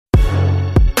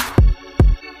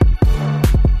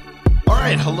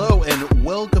right, hello and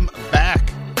welcome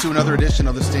back to another edition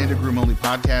of the Standig Room Only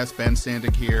podcast. Ben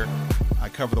Standig here. I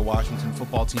cover the Washington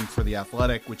football team for The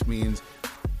Athletic, which means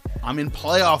I'm in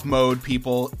playoff mode,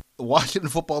 people. The Washington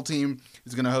football team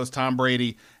is going to host Tom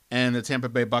Brady and the Tampa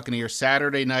Bay Buccaneers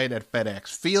Saturday night at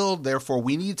FedEx Field. Therefore,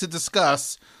 we need to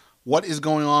discuss what is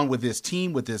going on with this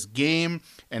team, with this game,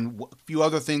 and a few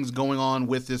other things going on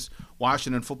with this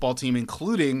Washington football team,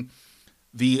 including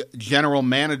the general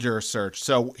manager search.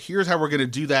 So here's how we're going to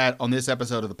do that on this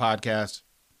episode of the podcast.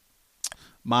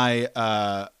 My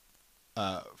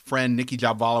friend Nicki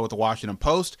Jhabvala with the Washington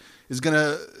Post is going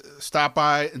to stop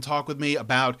by and talk with me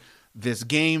about this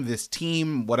game, this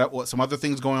team, what some other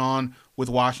things going on with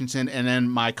Washington. And then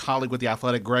my colleague with The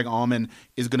Athletic, Greg Auman,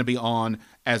 is going to be on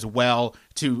as well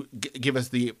to give us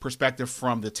the perspective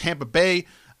from the Tampa Bay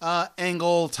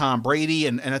angle, Tom Brady,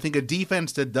 and I think a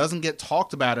defense that doesn't get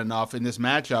talked about enough in this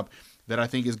matchup that I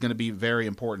think is going to be very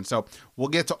important. So we'll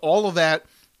get to all of that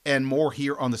and more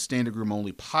here on the Standig Room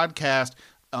Only podcast.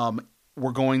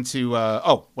 We're going to,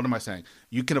 what am I saying?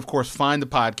 You can, of course, find the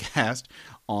podcast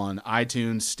on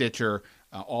iTunes, Stitcher,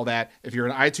 all that. If you're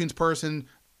an iTunes person,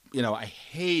 you know, I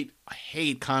hate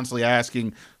constantly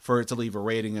asking for it to leave a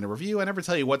rating and a review. I never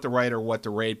tell you what to write or what to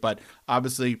rate, but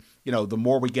obviously, you know, the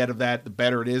more we get of that, the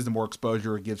better it is, the more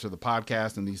exposure it gives to the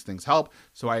podcast, and these things help.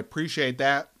 So I appreciate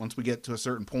that. Once we get to a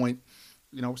certain point,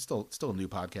 you know, we're still a new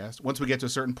podcast. Once we get to a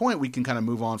certain point, we can kind of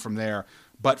move on from there.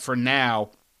 But for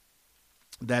now,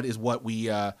 that is what we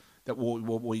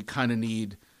what we kind of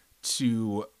need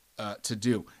to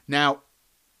do. Now,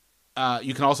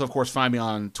 you can also, of course, find me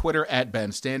on Twitter at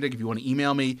Ben Standig. If you want to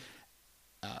email me,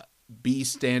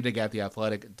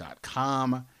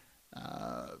 bstandig@theathletic.com.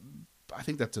 I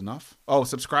think that's enough. Oh,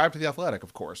 subscribe to The Athletic,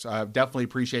 of course. I definitely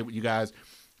appreciate what you guys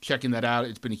checking that out.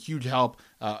 It's been a huge help.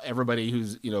 Everybody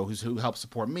who helps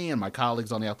support me and my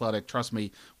colleagues on The Athletic, trust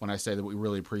me when I say that we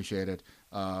really appreciate it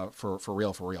for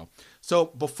real. So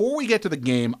before we get to the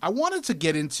game, I wanted to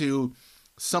get into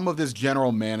some of this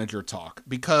general manager talk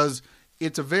because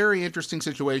it's a very interesting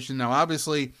situation. Now,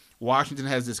 obviously, Washington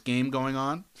has this game going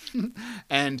on,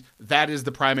 and that is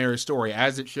the primary story,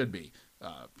 as it should be.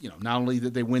 Not only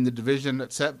did they win the division at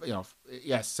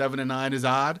 7-9 is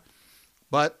odd,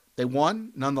 but they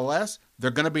won nonetheless.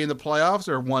 They're going to be in the playoffs.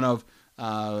 They're one of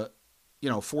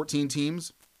 14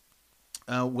 teams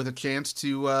with a chance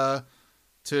to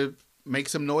make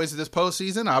some noise this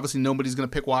postseason. Obviously, nobody's going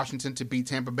to pick Washington to beat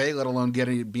Tampa Bay, let alone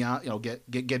get beyond, get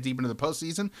deep into the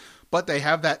postseason. But they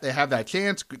have that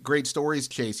chance. Great stories: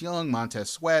 Chase Young,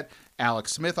 Montez Sweat,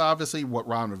 Alex Smith. Obviously, what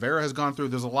Ron Rivera has gone through.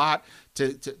 There's a lot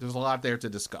there's a lot there to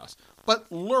discuss. But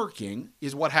lurking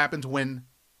is what happens when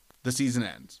the season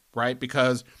ends, right?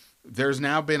 Because there's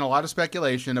now been a lot of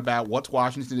speculation about what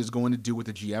Washington is going to do with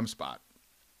the GM spot.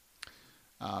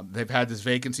 They've had this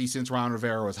vacancy since Ron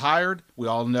Rivera was hired. We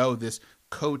all know this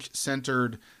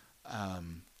coach-centered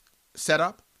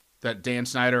setup that Dan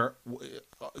Snyder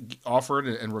offered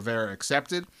and Rivera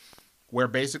accepted, where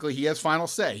basically he has final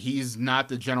say. He's not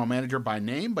the general manager by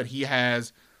name, but he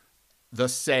has the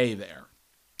say there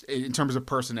in terms of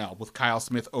personnel, with Kyle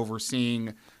Smith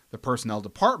overseeing the personnel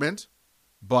department.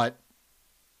 But,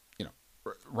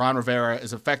 Ron Rivera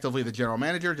is effectively the general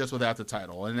manager, just without the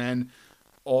title. And then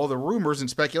all the rumors and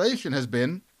speculation has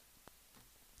been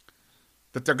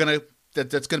that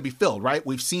that's going to be filled, right?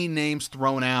 We've seen names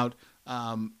thrown out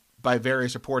by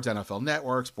various reports, NFL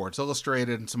Network, Sports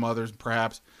Illustrated, and some others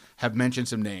perhaps have mentioned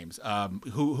some names.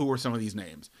 Who are some of these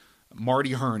names?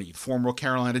 Marty Hurney, former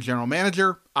Carolina general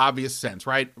manager, obvious sense,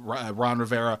 right? Ron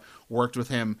Rivera worked with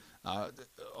him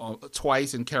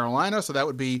twice in Carolina, so that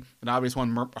would be an obvious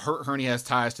one. Hurney has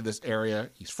ties to this area.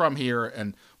 He's from here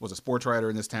and was a sports writer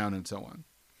in this town and so on.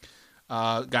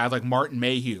 Guys like Martin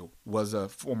Mayhew was a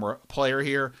former player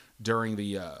here during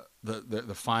the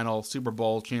final Super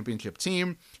Bowl championship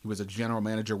team. He was a general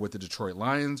manager with the Detroit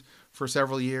Lions for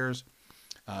several years.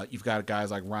 You've got guys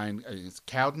like Ryan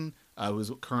Cowden,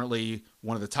 who's currently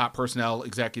one of the top personnel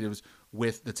executives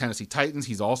with the Tennessee Titans.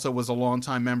 He's also was a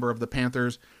longtime member of the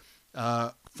Panthers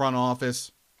front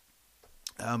office.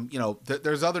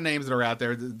 There's other names that are out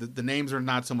there. The names are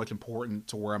not so much important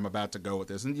to where I'm about to go with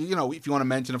this. And, if you want to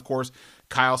mention, of course,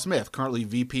 Kyle Smith, currently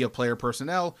VP of Player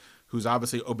Personnel, who's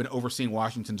obviously been overseeing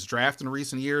Washington's draft in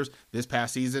recent years. This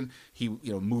past season, he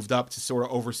moved up to sort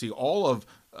of oversee all of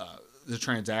the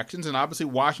transactions. And obviously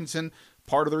Washington,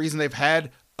 part of the reason they've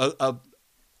had a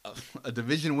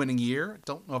division-winning year,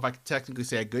 don't know if I could technically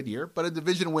say a good year, but a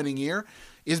division-winning year,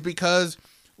 is because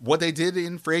what they did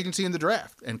in free agency and the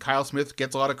draft. And Kyle Smith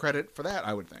gets a lot of credit for that,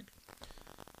 I would think.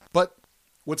 But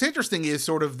what's interesting is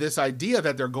sort of this idea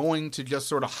that they're going to just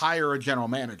sort of hire a general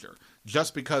manager.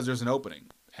 just because there's an opening.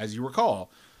 As you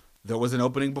recall, there was an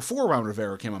opening before Ron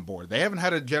Rivera came on board. They haven't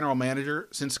had a general manager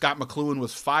since Scott McCloughan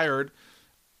was fired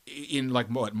in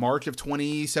March of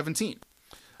 2017.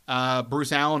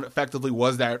 Bruce Allen effectively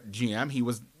was that GM. He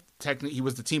was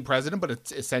the team president, but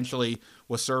it essentially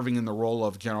was serving in the role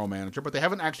of general manager. But they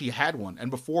haven't actually had one.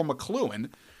 And before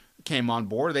McCloughan came on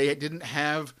board, they didn't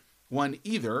have one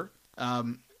either.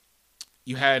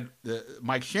 You had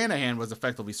Mike Shanahan was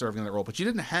effectively serving in that role, but you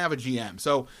didn't have a GM.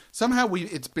 So somehow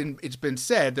it's been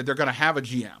said that they're going to have a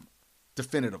GM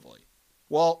definitively.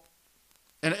 Well,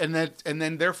 and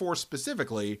then therefore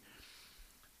specifically,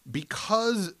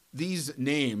 because these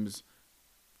names,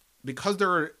 because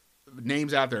there are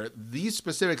names out there, these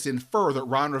specifics infer that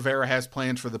Ron Rivera has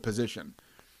plans for the position.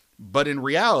 But in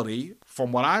reality,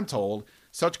 from what I'm told,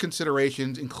 such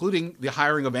considerations, including the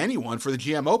hiring of anyone for the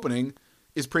GM opening,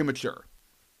 is premature.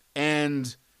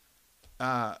 And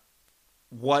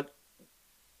what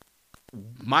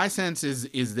my sense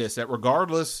is this, that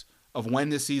regardless of when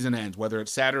this season ends, whether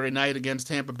it's Saturday night against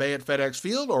Tampa Bay at FedEx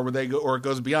Field or it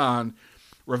goes beyond,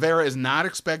 Rivera is not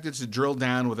expected to drill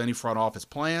down with any front office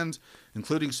plans,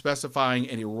 including specifying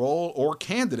any role or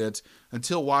candidates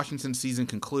until Washington's season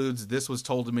concludes. This was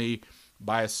told to me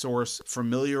by a source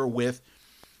familiar with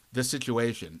the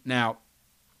situation. Now,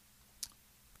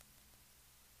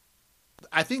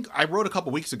 I think I wrote a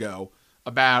couple weeks ago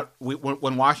about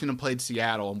when Washington played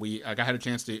Seattle, and I had a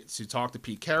chance to talk to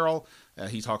Pete Carroll.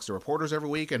 He talks to reporters every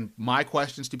week, and my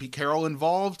questions to Pete Carroll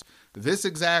involved this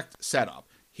exact setup.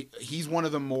 He's one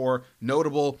of the more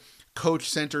notable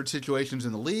coach-centered situations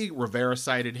in the league. Rivera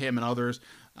cited him and others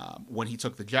when he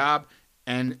took the job,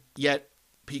 and yet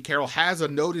Pete Carroll has a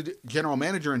noted general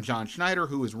manager in John Schneider,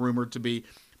 who is rumored to be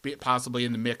possibly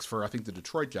in the mix for, I think, the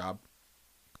Detroit job.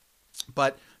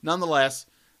 But nonetheless,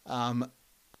 one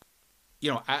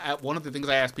of the things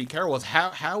I asked Pete Carroll was,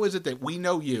 how is it that we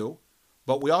know you,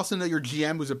 but we also know your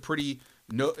GM, who's a pretty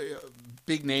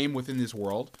big name within this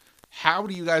world? How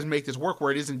do you guys make this work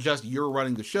where it isn't just you're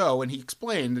running the show? And he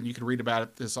explained, and you can read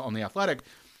about this on The Athletic,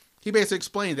 he basically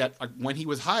explained that when he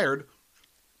was hired,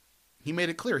 he made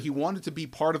it clear he wanted to be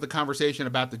part of the conversation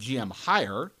about the GM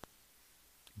hire,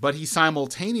 but he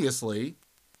simultaneously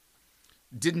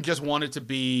didn't just want it to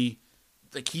be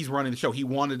like he's running the show. He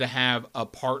wanted to have a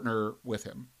partner with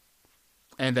him,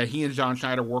 and that he and John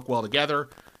Schneider work well together.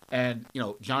 And,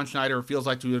 John Schneider feels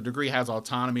like to a degree has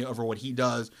autonomy over what he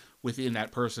does within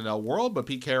that personnel world, but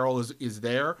Pete Carroll is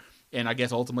there. And I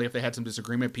guess ultimately if they had some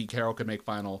disagreement, Pete Carroll could make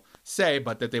final say,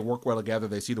 but that they work well together.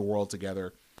 They see the world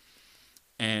together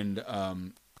and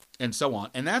so on.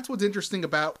 And that's what's interesting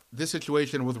about this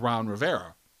situation with Ron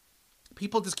Rivera.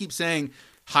 People just keep saying,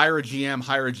 hire a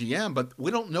GM, but we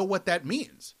don't know what that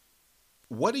means.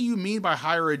 What do you mean by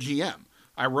hire a GM?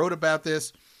 I wrote about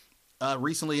this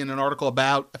recently in an article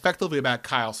effectively about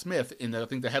Kyle Smith, and I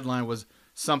think the headline was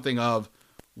something of,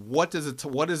 what does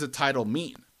a title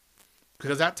mean?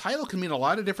 Because that title can mean a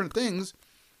lot of different things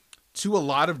to a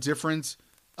lot of different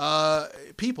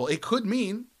people. It could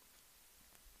mean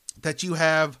that you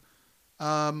have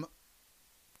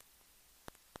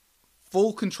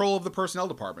full control of the personnel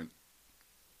department.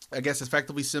 I guess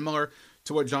effectively similar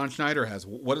to what John Schneider has.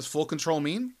 What does full control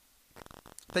mean?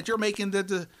 That you're making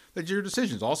your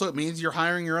decisions. Also, it means you're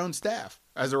hiring your own staff.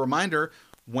 As a reminder,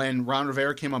 when Ron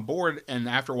Rivera came on board and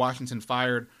after Washington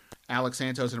fired Alex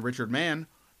Santos and Richard Mann,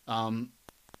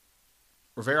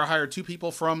 Rivera hired two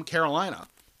people from Carolina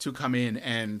to come in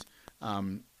and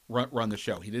run the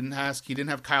show. He didn't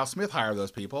have Kyle Smith hire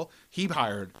those people. He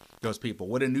hired those people.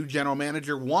 Would a new general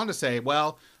manager want to say,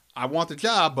 well, I want the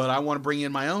job, but I want to bring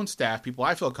in my own staff, people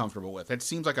I feel comfortable with? That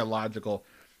seems like a logical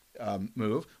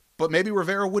move. But maybe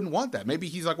Rivera wouldn't want that. Maybe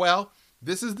he's like, well,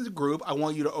 this is the group. I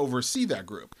want you to oversee that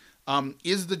group.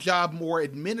 Is the job more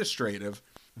administrative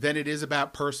than it is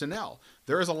about personnel?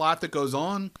 There is a lot that goes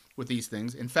on with these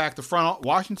things. In fact,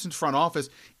 Washington's front office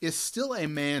is still a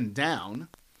man down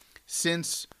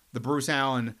since the Bruce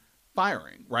Allen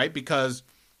firing, right? Because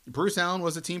Bruce Allen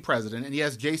was the team president, and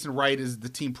yes, Jason Wright is the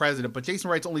team president, but Jason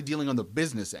Wright's only dealing on the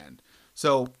business end.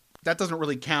 So that doesn't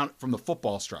really count from the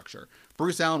football structure.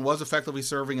 Bruce Allen was effectively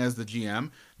serving as the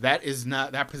GM.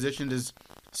 That position is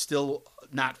still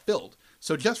not filled.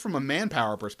 So just from a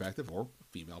manpower perspective or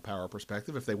female power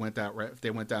perspective, if they went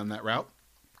down that route,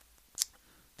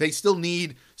 they still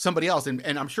need somebody else. And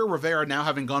I'm sure Rivera, now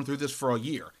having gone through this for a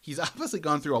year, he's obviously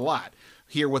gone through a lot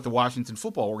here with the Washington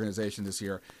football organization this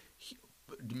year.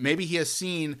 Maybe he has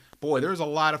seen, boy, there's a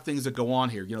lot of things that go on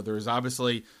here. There's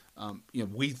obviously,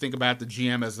 we think about the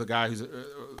GM as the guy who's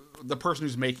the person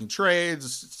who's making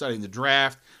trades, studying the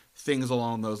draft, things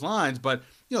along those lines. But,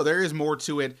 there is more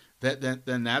to it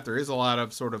than that. There is a lot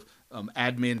of sort of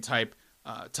admin type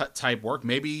work.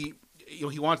 Maybe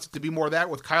he wants it to be more of that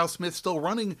with Kyle Smith still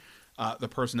running the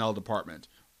personnel department.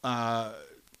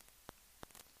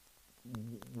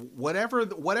 Whatever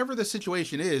the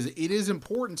situation is, it is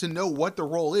important to know what the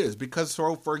role is, because,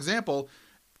 so for example,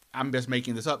 I'm just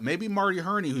making this up, maybe Marty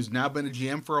Herney, who's now been a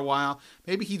GM for a while,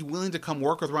 maybe he's willing to come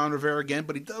work with Ron Rivera again,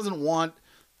 but he doesn't want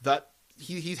that.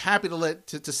 He's happy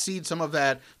to cede some of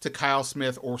that to Kyle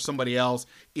Smith or somebody else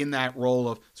in that role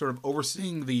of sort of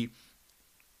overseeing the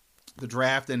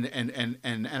draft and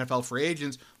NFL free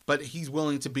agents, but he's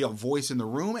willing to be a voice in the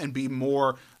room and be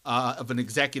more of an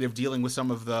executive dealing with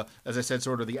some of the, as I said,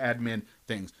 sort of the admin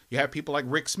things. You have people like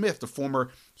Rick Smith, the former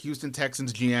Houston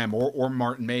Texans GM, or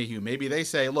Martin Mayhew. Maybe they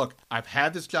say, look, I've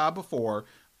had this job before.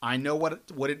 I know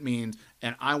what it means,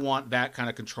 and I want that kind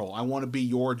of control. I want to be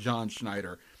your John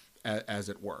Schneider, as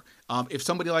it were. If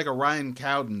somebody like a Ryan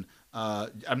Cowden,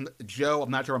 I'm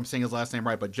not sure I'm saying his last name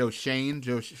right, but Joe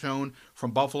Schoen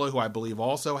from Buffalo, who I believe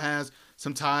also has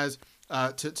some ties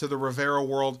to the Rivera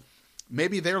world,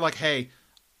 maybe they're like, hey,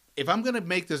 if I'm going to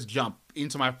make this jump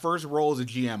into my first role as a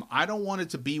GM, I don't want it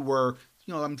to be where,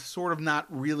 I'm sort of not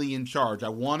really in charge. I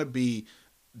want to be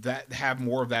have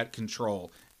more of that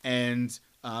control. And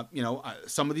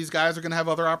some of these guys are going to have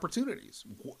other opportunities.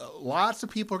 Lots of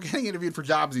people are getting interviewed for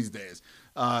jobs these days,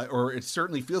 or it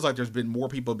certainly feels like there's been more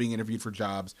people being interviewed for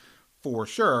jobs for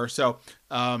sure. So,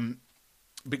 and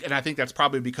I think that's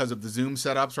probably because of the Zoom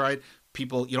setups, right?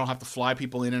 People, you don't have to fly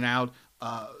people in and out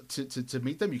to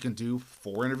meet them. You can do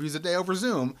 4 interviews a day over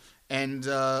Zoom and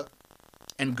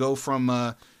go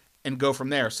from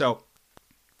there. So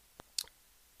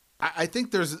I think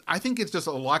it's just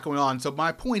a lot going on. So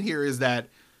my point here is that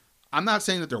I'm not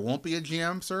saying that there won't be a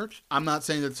GM search. I'm not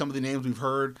saying that some of the names we've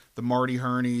heard, the Marty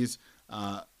Herneys,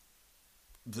 the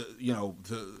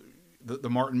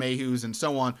Martin Mayhews and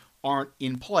so on, aren't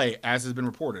in play as has been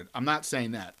reported. I'm not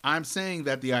saying that. I'm saying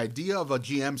that the idea of a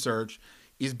GM search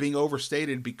is being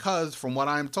overstated because, from what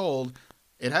I'm told,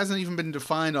 it hasn't even been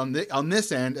defined on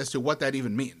this end as to what that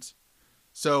even means.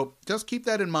 So just keep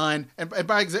that in mind. And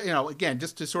by again,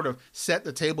 just to sort of set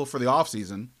the table for the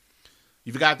offseason,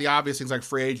 you've got the obvious things like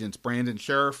free agents, Brandon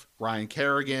Scherff, Ryan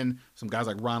Kerrigan, some guys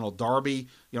like Ronald Darby.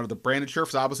 The Brandon Scherff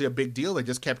is obviously a big deal. They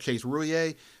just kept Chase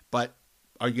Roullier, but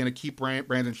are you going to keep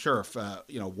Brandon Scherff?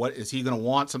 What is he going to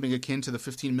want? Something akin to the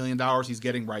 $15 million he's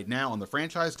getting right now on the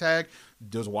franchise tag?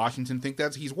 Does Washington think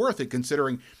that he's worth it,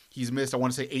 considering he's missed, I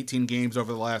want to say, 18 games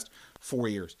over the last 4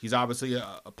 years? He's obviously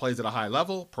plays at a high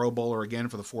level, Pro Bowler again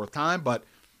for the 4th time, but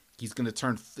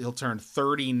he'll turn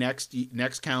 30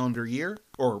 next calendar year,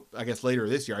 or I guess later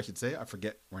this year, I should say. I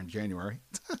forget, we're in January.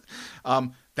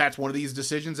 That's one of these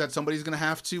decisions that somebody's going to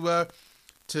have to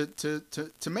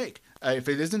make. If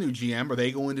it is a new GM, are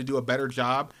they going to do a better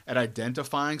job at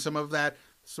identifying some of that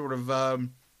sort of, I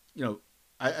don't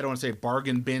want to say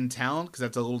bargain bin talent because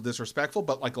that's a little disrespectful,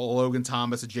 but like a Logan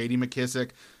Thomas, a J.D.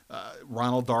 McKissick,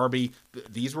 Ronald Darby,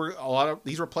 these were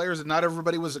players that not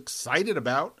everybody was excited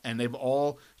about, and they've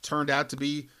all turned out to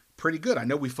be pretty good. I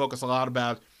know we focus a lot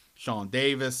about Sean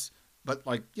Davis, but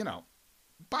by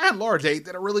and large, they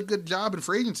did a really good job in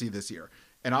free agency this year.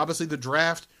 And obviously the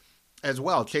draft as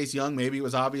well. Chase Young, maybe it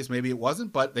was obvious, maybe it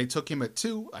wasn't, but they took him at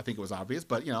 2. I think it was obvious,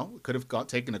 but could have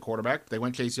taken a quarterback. They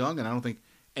went Chase Young, and I don't think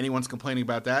anyone's complaining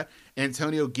about that.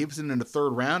 Antonio Gibson in the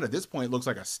 3rd round, at this point, looks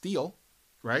like a steal,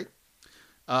 right?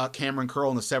 Cameron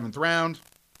Curl in the 7th round,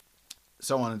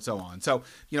 so on and so on. So,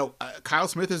 Kyle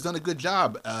Smith has done a good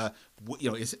job.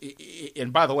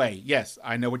 And by the way, yes,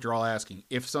 I know what you're all asking.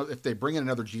 If they bring in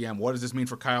another GM, what does this mean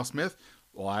for Kyle Smith?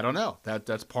 Well, I don't know.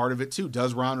 That's part of it too.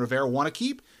 Does Ron Rivera want to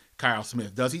keep Kyle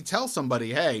Smith? Does he tell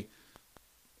somebody, hey,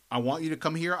 I want you to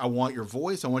come here. I want your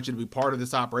voice. I want you to be part of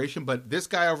this operation. But this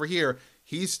guy over here,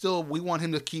 we want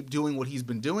him to keep doing what he's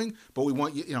been doing, but we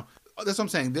want that's what I'm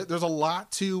saying. There's a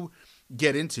lot to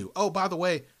get into. Oh, by the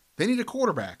way, they need a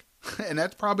quarterback. And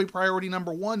that's probably priority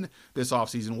number 1 this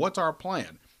offseason. What's our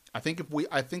plan? I think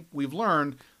we've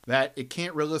learned that it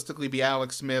can't realistically be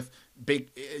Alex Smith.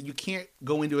 You can't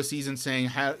go into a season saying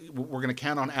we're going to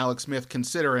count on Alex Smith,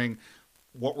 considering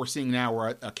what we're seeing now,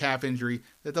 where a calf injury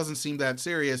that doesn't seem that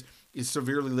serious is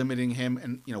severely limiting him.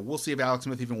 And, we'll see if Alex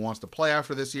Smith even wants to play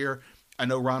after this year. I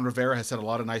know Ron Rivera has said a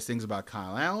lot of nice things about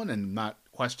Kyle Allen, and not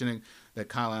questioning that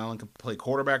Kyle Allen can play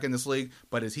quarterback in this league,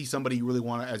 but is he somebody you really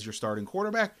want as your starting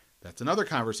quarterback? That's another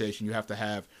conversation you have to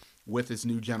have with this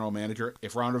new general manager.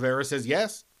 If Ron Rivera says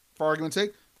yes, for argument's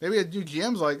sake, maybe a new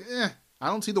GM's like, I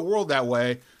don't see the world that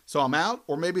way, so I'm out.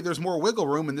 Or maybe there's more wiggle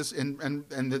room in this, and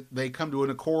that they come to an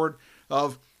accord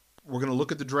of, we're going to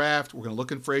look at the draft. We're going to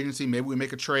look in free agency. Maybe we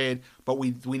make a trade, but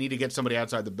we need to get somebody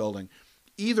outside the building.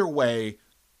 Either way,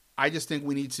 I just think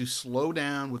we need to slow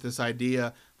down with this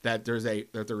idea that there is a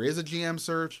GM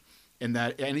search and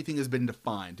that anything has been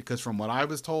defined. Because from what I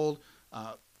was told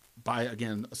by,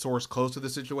 again, a source close to the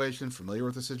situation, familiar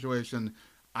with the situation,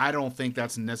 I don't think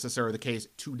that's necessarily the case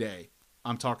today.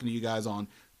 I'm talking to you guys on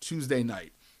Tuesday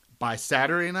night. By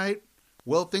Saturday night,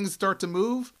 will things start to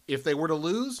move if they were to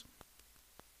lose?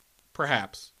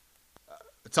 Perhaps.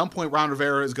 At some point, Ron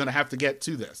Rivera is going to have to get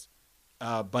to this.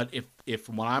 But if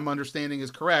what I'm understanding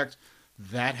is correct,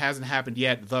 that hasn't happened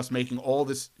yet, thus making all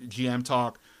this GM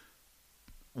talk,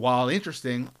 while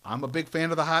interesting, I'm a big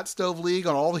fan of the hot stove league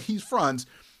on all these fronts.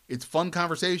 It's fun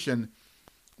conversation,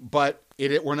 but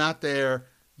we're not there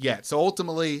yet. So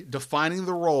ultimately, defining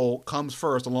the role comes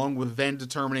first, along with then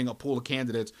determining a pool of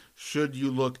candidates should you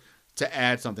look to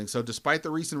add something. So despite the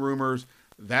recent rumors,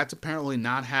 that's apparently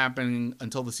not happening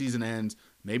until the season ends.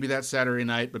 Maybe that's Saturday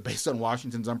night, but based on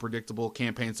Washington's unpredictable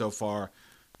campaign so far,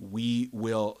 we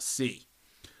will see.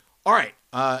 All right,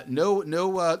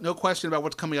 no question about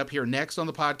what's coming up here next on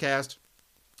the podcast.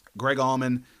 Greg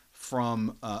Auman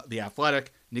from The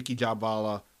Athletic, Nicki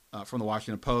Jhabvala from the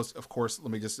Washington Post. Of course,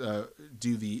 let me just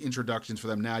do the introductions for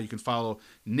them now. You can follow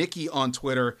Nicki on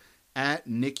Twitter at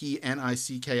Nicki,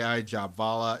 Nicki,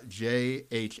 Jhabvala,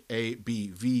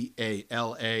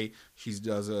 Jhabvala. She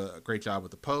does a great job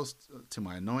with the Post, to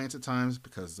my annoyance at times,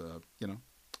 because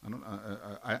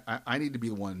I need to be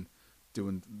the one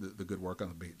doing the good work on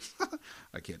the beat.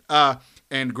 I kid.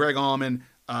 And Greg Auman,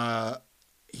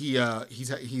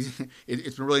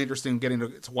 it's been really interesting getting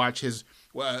to watch his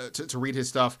to read his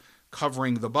stuff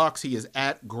covering the Bucs. He is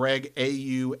at Greg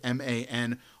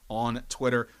Auman on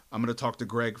Twitter. I'm going to talk to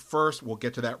Greg first. We'll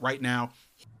get to that right now.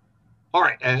 All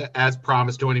right, as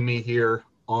promised, joining me here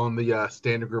on the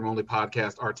Standig Room Only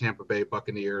podcast, our Tampa Bay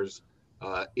Buccaneers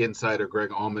insider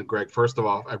Greg Auman. Greg, first of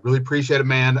all, I really appreciate it,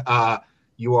 man.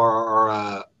 You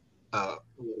are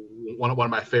one of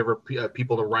my favorite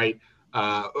people to write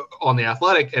on The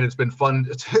Athletic, and it's been fun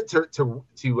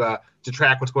to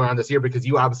track what's going on this year, because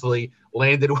you obviously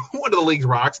landed one of the league's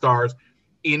rock stars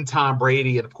in Tom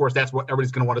Brady, and of course that's what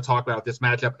everybody's going to want to talk about this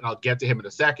matchup, and I'll get to him in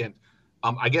a second.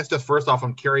 I guess just first off,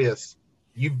 I'm curious.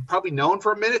 You've probably known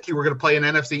for a minute you were going to play an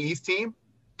NFC East team.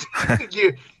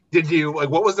 Did you like,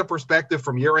 what was the perspective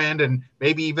from your end, and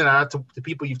maybe even to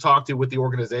people you've talked to with the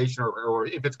organization, or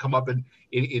if it's come up in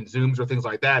Zooms or things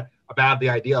like that, about the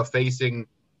idea of facing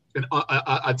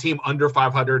a team under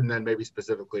 500, and then maybe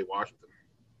specifically Washington?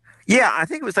 Yeah, I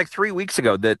think it was like 3 weeks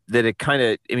ago that it kind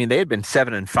of, I mean, they had been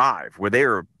 7-5, where they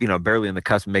were, barely in the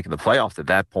cusp of making the playoffs at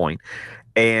that point.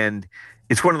 And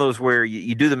it's one of those where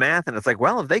you do the math and it's like,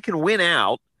 well, if they can win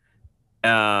out,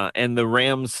 and the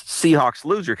Rams Seahawks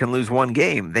loser can lose one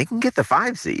game, they can get the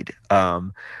 5 seed,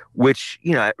 which,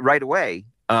 right away,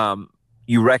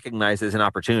 you recognize as an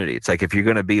opportunity. It's like, if you're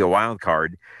going to be a wild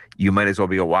card, you might as well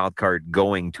be a wild card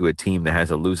going to a team that has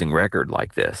a losing record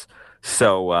like this.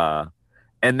 So,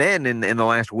 and then in the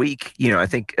last week, I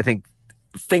think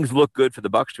things look good for the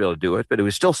Bucs to be able to do it, but it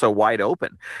was still so wide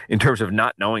open in terms of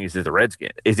not knowing, is it the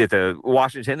Redskins? Is it the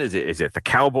Washington? Is it the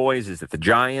Cowboys? Is it the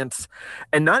Giants?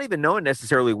 And not even knowing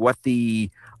necessarily what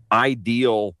the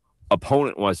ideal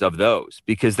opponent was of those,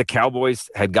 because the Cowboys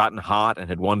had gotten hot and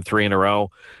had won 3 in a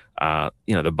row. The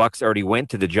Bucs already went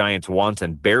to the Giants once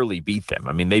and barely beat them.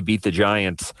 I mean, they beat the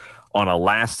Giants on a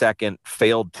last-second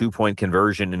failed 2-point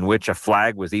conversion in which a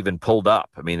flag was even pulled up.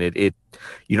 I mean, it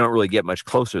you don't really get much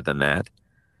closer than that.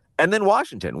 And then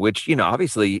Washington, which,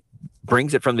 obviously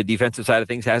brings it from the defensive side of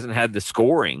things, hasn't had the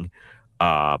scoring,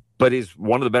 but is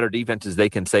one of the better defenses they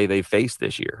can say they've faced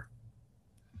this year.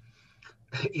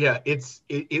 Yeah, it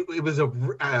was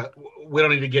we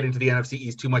don't need to get into the NFC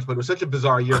East too much, but it was such a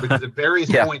bizarre year because at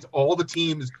various points, all the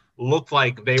teams looked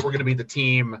like they were going to be the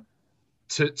team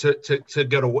to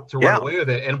run away with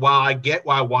it. And while I get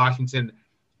why Washington,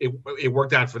 it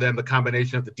worked out for them, the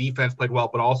combination of the defense played well,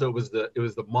 but also it was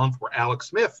the month where Alex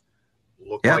Smith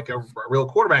looked like a real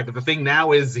quarterback. But the thing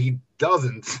now is he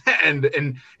doesn't, and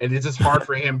it's just hard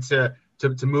for him to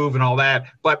move and all that.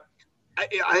 But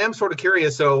I am sort of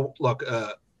curious. So look,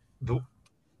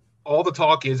 all the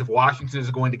talk is if Washington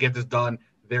is going to get this done,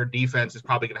 their defense is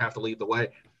probably going to have to lead the way.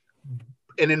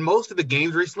 And in most of the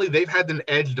games recently, they've had an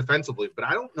edge defensively, but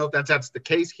I don't know if that's the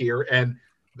case here. And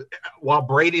while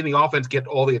Brady and the offense get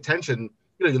all the attention,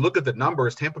 you look at the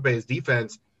numbers, Tampa Bay's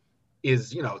defense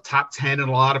is, top 10 in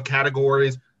a lot of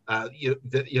categories.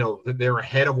 They're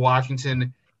ahead of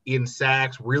Washington in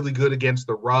sacks, really good against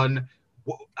the run.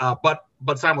 But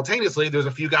simultaneously, there's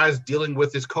a few guys dealing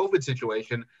with this COVID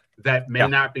situation that may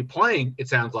not be playing, it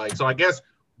sounds like. So I guess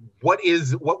what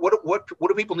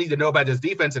do people need to know about this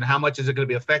defense, and how much is it going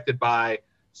to be affected by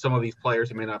some of these players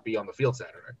who may not be on the field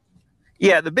Saturday?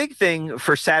 Yeah, the big thing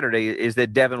for Saturday is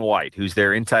that Devin White, who's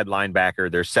their inside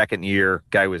linebacker, their second year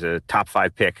guy, was a top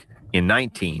 5 pick in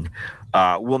 19,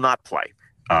 will not play.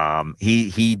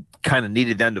 He kind of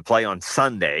needed them to play on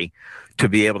Sunday to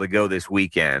be able to go this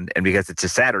weekend. And because it's a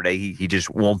Saturday, he just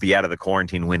won't be out of the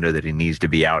quarantine window that he needs to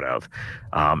be out of.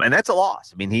 And that's a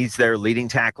loss. I mean, he's their leading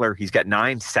tackler. He's got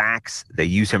 9 sacks. They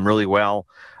use him really well,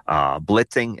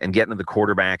 blitzing and getting to the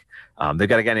quarterback. They've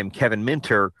got a guy named Kevin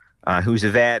Minter, who's a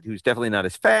vet, who's definitely not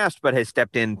as fast, but has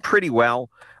stepped in pretty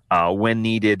well when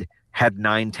needed. Had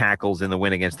 9 tackles in the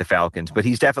win against the Falcons, but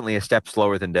he's definitely a step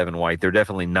slower than Devin White. They're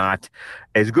definitely not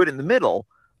as good in the middle.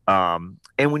 And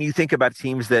when you think about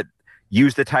teams that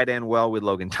use the tight end well with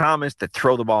Logan Thomas, that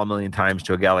throw the ball a million times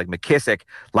to a guy like McKissick,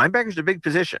 linebackers are a big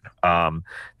position.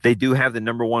 They do have the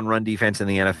number 1 run defense in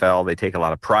the NFL. They take a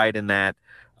lot of pride in that.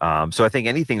 So I think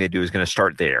anything they do is going to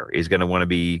start there, is going to want to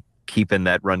be keeping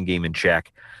that run game in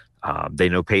check. They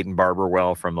know Peyton Barber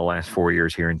well from the last 4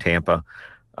 years here in Tampa.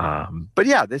 But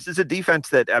yeah, this is a defense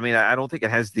that, I mean, I don't think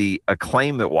it has the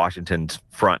acclaim that Washington's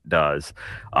front does.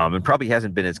 And probably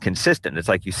hasn't been as consistent. It's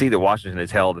like you see that Washington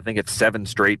has held, I think it's 7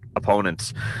 straight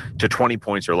opponents to 20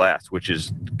 points or less, which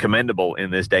is commendable in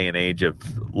this day and age of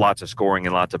lots of scoring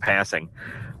and lots of passing.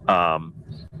 I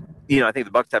think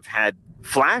the Bucs have had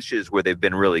flashes where they've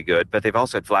been really good, but they've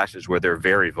also had flashes where they're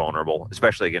very vulnerable,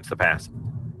 especially against the pass.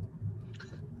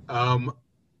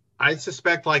 I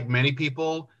suspect, like many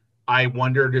people, I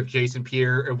wondered if Jason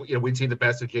Pierre, we'd seen the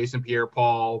best of Jason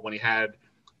Pierre-Paul when he had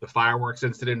the fireworks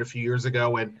incident a few years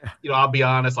ago. And, I'll be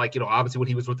honest, obviously when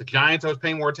he was with the Giants, I was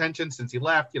paying more attention. Since he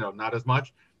left, not as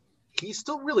much. He's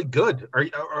still really good.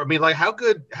 How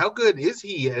good is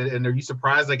he? And are you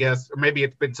surprised, I guess, or maybe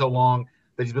it's been so long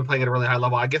that he's been playing at a really high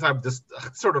level? I guess I'm just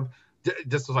sort of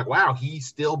just was like, wow, he's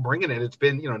still bringing it. It's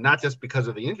been, not just because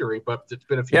of the injury, but it's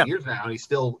been a few years now, and he's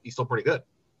still pretty good.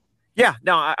 Yeah,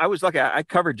 no, I was lucky. I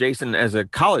covered Jason as a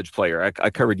college player. I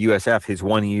covered USF his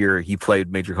 1 year he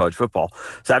played major college football.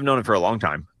 So I've known him for a long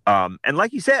time. And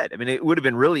like you said, I mean, it would have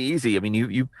been really easy. I mean,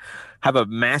 you have a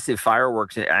massive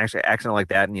fireworks accident like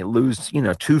that, and you lose,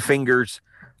 2 fingers.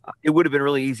 It would have been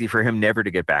really easy for him never to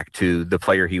get back to the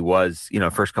player he was,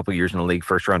 first couple of years in the league,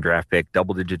 first round draft pick,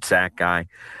 double-digit sack guy.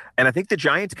 And I think the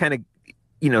Giants kind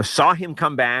of, saw him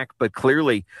come back, but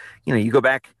clearly, you go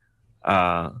back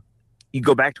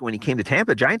to when he came to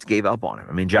Tampa, Giants gave up on him.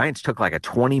 I mean, Giants took like a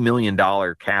 $20 million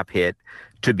cap hit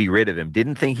to be rid of him.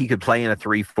 Didn't think he could play in a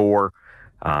 3-4.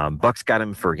 Bucs got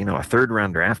him for, a 3rd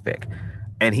round draft pick.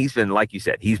 And he's been, like you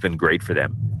said, he's been great for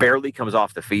them. Barely comes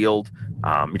off the field.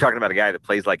 You're talking about a guy that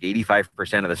plays like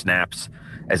 85% of the snaps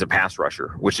as a pass rusher,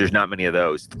 which there's not many of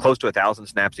those. Close to 1,000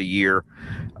 snaps a year.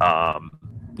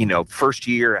 First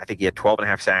year, I think he had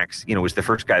 12.5 sacks, was the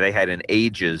first guy they had in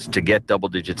ages to get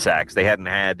double-digit sacks. They hadn't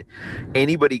had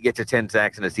anybody get to 10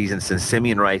 sacks in a season since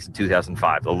Simeon Rice in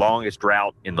 2005, the longest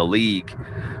drought in the league.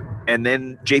 And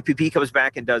then JPP comes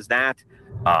back and does that.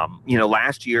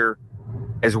 Last year,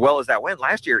 as well as that went,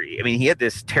 he had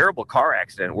this terrible car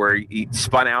accident where he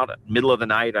spun out middle of the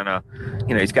night on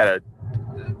he's got a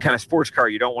kind of sports car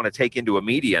you don't want to take into a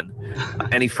median,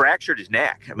 and he fractured his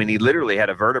neck. I mean, he literally had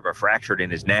a vertebra fractured in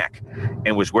his neck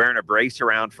and was wearing a brace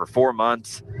around for 4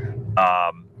 months.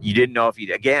 You didn't know if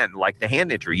again, like the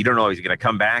hand injury, you don't know if he's going to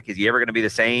come back. Is he ever going to be the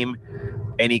same?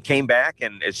 And he came back,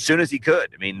 and as soon as he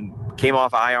could, came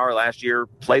off IR last year,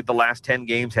 played the last 10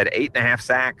 games, had 8.5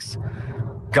 sacks,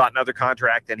 got another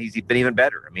contract, and he's been even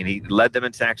better. He led them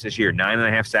in sacks this year,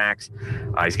 9.5 sacks.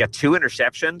 He's got 2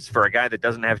 interceptions for a guy that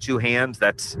doesn't have 2 hands.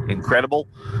 That's incredible.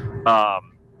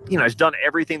 He's done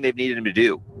everything they've needed him to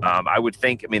do. I would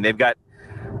think, they've got,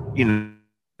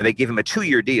 they gave him a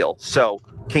 2-year deal. So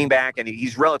came back, and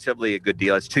he's relatively a good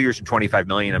deal. It's 2 years and $25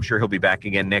 million. I'm sure he'll be back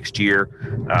again next year.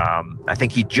 I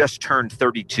think he just turned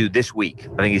 32 this week.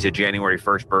 I think he's a January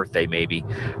 1st birthday, maybe.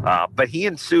 But he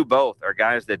and Sue both are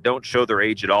guys that don't show their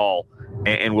age at all,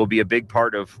 and will be a big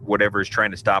part of whatever is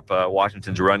trying to stop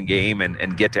Washington's run game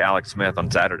and get to Alex Smith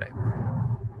on Saturday.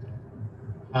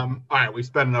 All right, we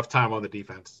spent enough time on the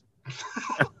defense.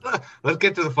 Let's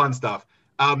get to the fun stuff.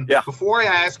 Before I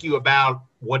ask you about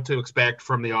what to expect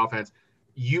from the offense,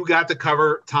 you got to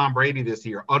cover Tom Brady this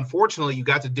year. Unfortunately, you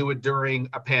got to do it during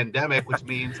a pandemic, which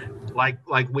means like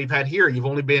we've had here, you've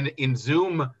only been in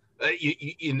Zoom,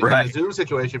 in a Zoom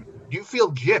situation. Do you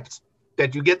feel gypped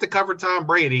that you get to cover Tom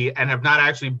Brady and have not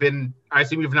actually been, I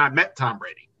assume you've not met Tom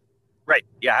Brady? Right.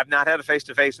 Yeah, I've not had a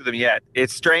face-to-face with him yet.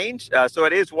 It's strange. So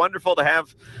it is wonderful to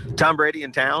have Tom Brady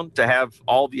in town, to have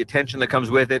all the attention that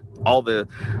comes with it, all the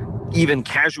even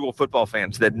casual football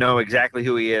fans that know exactly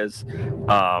who he is.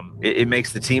 It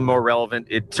makes the team more relevant.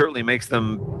 It certainly makes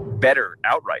them better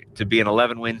outright to be an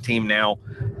 11-win team now.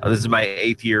 This is my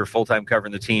 8th year full-time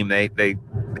covering the team. They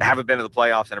haven't been to the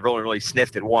playoffs and have only really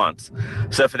sniffed it once.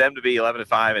 So for them to be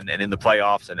 11-5 and in the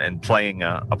playoffs and playing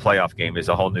a playoff game is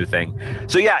a whole new thing.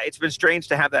 So yeah, it's been strange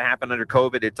to have that happen under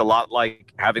COVID. It's a lot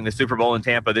like having the Super Bowl in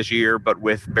Tampa this year, but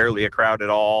with barely a crowd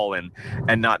at all and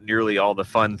not nearly all the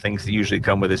fun things that usually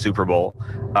come with a Super Bowl.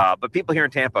 But people here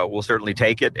in Tampa will certainly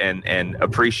take it and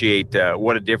appreciate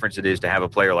what a difference it is to have a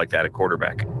player like that at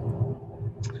quarterback.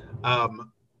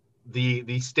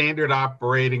 The standard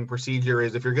operating procedure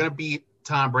is if you're going to beat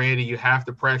Tom Brady, you have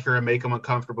to pressure and make him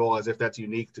uncomfortable, as if that's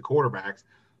unique to quarterbacks.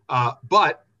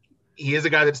 But he is a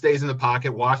guy that stays in the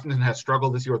pocket. Washington has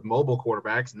struggled this year with mobile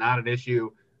quarterbacks, not an issue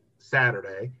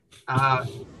Saturday.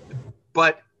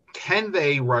 But can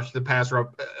they rush the passer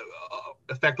up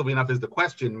effectively enough is the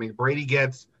question. I mean, Brady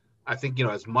gets, I think,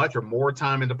 as much or more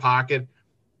time in the pocket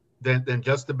than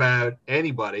just about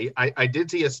anybody. I did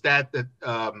see a stat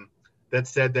that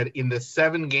said that in the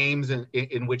 7 games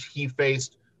in which he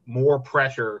faced more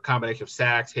pressure, combination of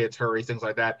sacks, hits, hurries, things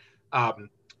like that,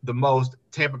 the most,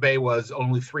 Tampa Bay was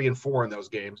only 3-4 in those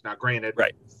games. Now, granted,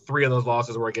 right, 3 of those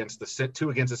losses were against 2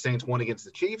 against the Saints, 1 against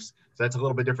the Chiefs. So that's a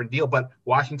little bit different deal. But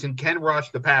Washington can rush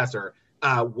the passer.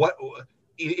 What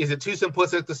is it too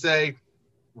simplistic to say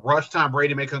rush Tom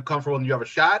Brady, make him comfortable, and you have a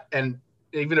shot? And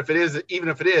even if it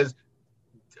is,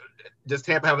 does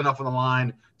Tampa have enough on the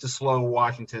line to slow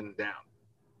Washington down?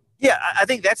 Yeah, I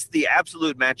think that's the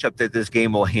absolute matchup that this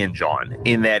game will hinge on,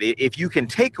 in that if you can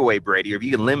take away Brady or if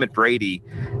you can limit Brady,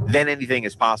 then anything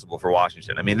is possible for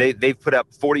Washington. I mean, they've put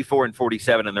up 44 and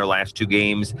 47 in their last 2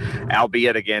 games,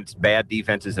 albeit against bad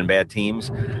defenses and bad teams.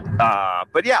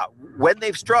 But yeah, when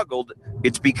they've struggled,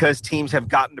 it's because teams have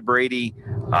gotten to Brady.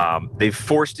 They've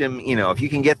forced him, if you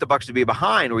can get the Bucs to be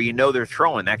behind where they're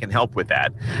throwing, that can help with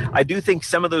that. I do think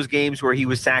some of those games where he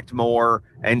was sacked more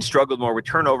and struggled more with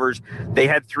turnovers, they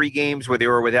had 3 games where they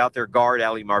were without their guard,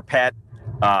 Ali Marpet,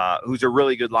 who's a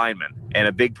really good lineman and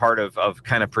a big part of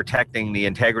kind of protecting the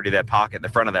integrity of that pocket, the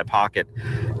front of that pocket,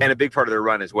 and a big part of their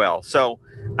run as well. So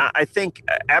I think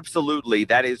absolutely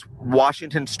that is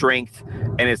Washington's strength,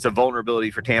 and it's a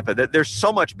vulnerability for Tampa. They're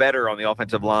so much better on the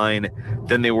offensive line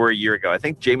than they were a year ago. I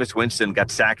think Jameis Winston got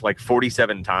sacked like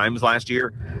 47 times last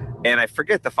year, and I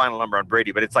forget the final number on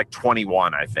Brady, but it's like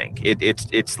 21, I think.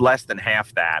 It's less than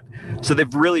half that. So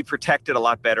they've really protected a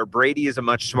lot better. Brady is a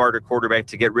much smarter quarterback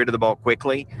to get rid of the ball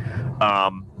quickly,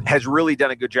 has really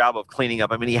done a good job of cleaning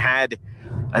up. I mean, I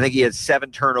think he had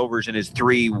 7 turnovers in his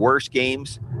 3 worst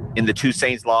games in the 2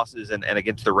 Saints losses and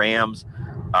against the Rams.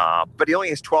 But he only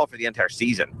has 12 for the entire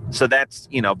season. So that's,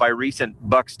 by recent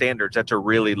Bucs standards, that's a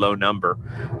really low number.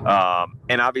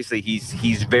 And obviously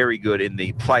he's very good in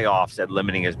the playoffs at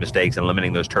limiting his mistakes and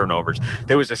limiting those turnovers.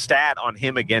 There was a stat on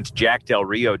him against Jack Del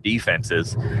Rio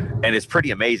defenses, and it's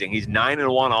pretty amazing. He's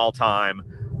 9-1 all time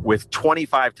with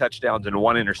 25 touchdowns and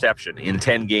 1 interception in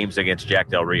 10 games against Jack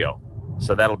Del Rio.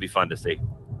 So that'll be fun to see.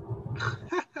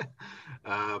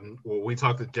 Well, we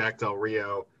talked to Jack Del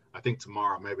Rio, I think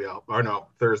tomorrow,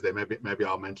 Thursday, maybe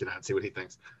I'll mention that and see what he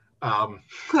thinks.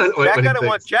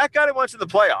 Jack got it once in the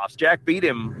playoffs. Jack beat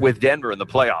him with Denver in the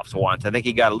playoffs once. I think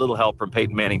he got a little help from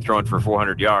Peyton Manning throwing for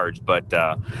 400 yards, but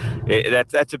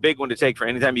that's a big one to take for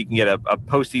anytime you can get a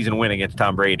postseason win against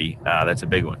Tom Brady. That's a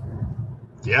big one.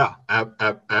 Yeah,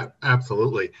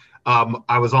 absolutely.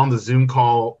 I was on the Zoom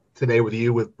call today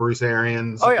with Bruce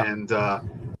Arians, and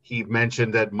he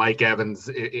mentioned that Mike Evans,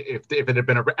 if it had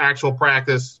been an actual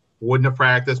practice, wouldn't have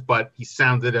practiced, but he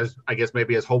sounded as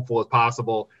hopeful as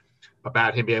possible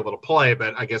about him being able to play.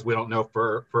 But I guess we don't know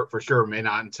for sure, may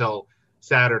not until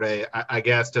Saturday. I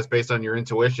guess just based on your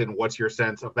intuition, what's your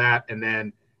sense of that? And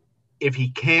then if he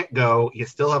can't go, you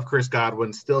still have Chris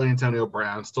Godwin, still Antonio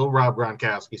Brown, still Rob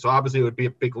Gronkowski. So obviously it would be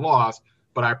a big loss,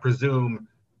 but I presume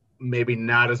maybe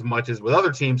not as much as with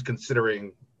other teams,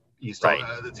 considering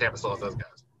the Tampa still has those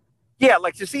guys. Yeah,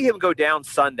 like to see him go down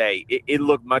Sunday, it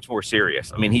looked much more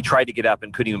serious. I mean, he tried to get up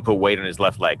and couldn't even put weight on his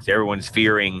left leg. So everyone's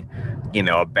fearing,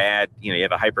 a bad, you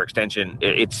have a hyperextension.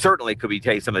 It certainly could be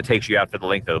something that takes you out for the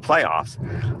length of the playoffs.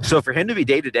 So for him to be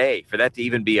day-to-day, for that to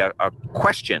even be a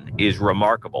question is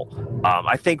remarkable.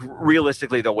 I think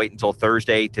realistically they'll wait until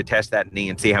Thursday to test that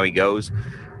knee and see how he goes.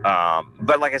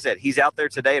 But like I said, he's out there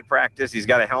today at practice. He's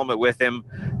got a helmet with him.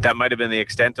 that might have been the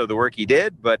extent of the work he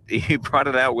did, but he brought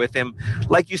it out with him.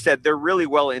 Like you said, they're really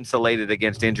well insulated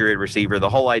against injury at receiver. The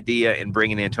whole idea in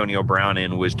bringing Antonio Brown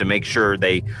in was to make sure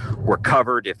they were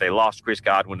covered if they lost Chris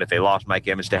Godwin, if they lost Mike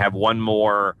Evans, to have one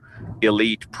more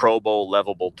elite Pro Bowl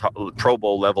level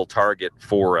target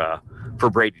for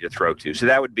Brady to throw to. So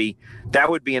that would be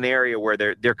an area where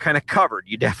they're kind of covered.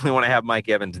 You definitely want to have Mike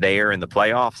Evans there in the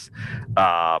playoffs.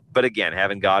 But again,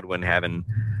 having Godwin, having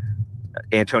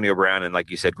Antonio Brown, and like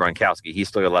you said, Gronkowski, he's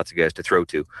still got lots of guys to throw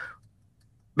to.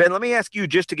 Ben, let me ask you,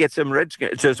 just to get some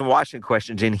Washington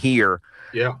questions in here.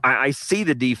 Yeah, I see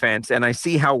the defense and I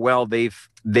see how well they've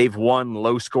won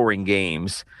low scoring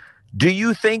games. Do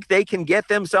you think they can get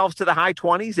themselves to the high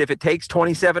 20s if it takes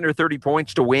 27 or 30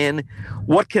 points to win?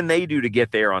 What can they do to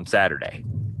get there on Saturday?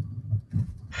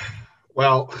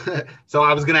 Well, so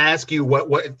I was going to ask you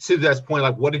what to that point,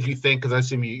 like, what did you think? Because I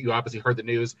assume you obviously heard the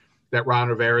news that Ron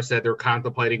Rivera said they're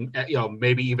contemplating,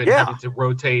 maybe even having to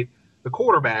rotate the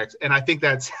quarterbacks. And I think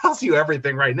that tells you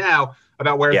everything right now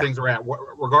about where things are at,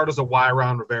 regardless of why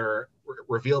Ron Rivera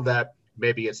revealed that.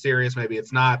 Maybe it's serious, maybe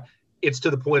it's not. It's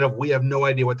to the point of we have no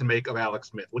idea what to make of Alex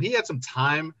Smith. When he had some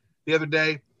time the other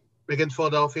day against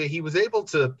Philadelphia, he was able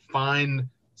to find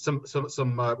some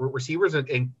receivers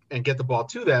and get the ball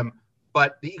to them.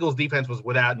 But the Eagles' defense was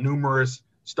without numerous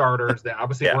starters that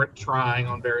obviously weren't trying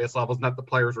on various levels. Not the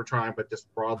players were trying, but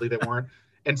just broadly they weren't.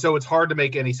 And so it's hard to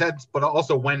make any sense. But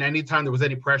also, anytime there was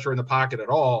any pressure in the pocket at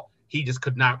all, he just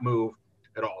could not move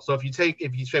at all. So if you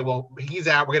say, well, he's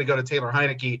out, we're going to go to Taylor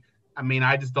Heineke. I mean,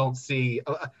 I just don't see.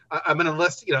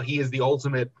 Unless he is the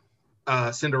ultimate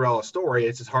Cinderella story,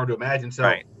 it's just hard to imagine.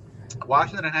 So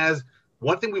Washington has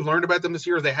one thing we've learned about them this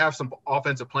year is they have some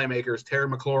offensive playmakers. Terry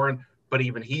McLaurin, but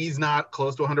even he's not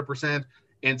close to 100%.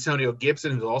 Antonio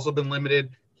Gibson, who's also been limited,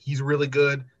 he's really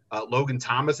good. Logan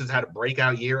Thomas has had a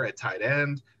breakout year at tight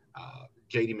end.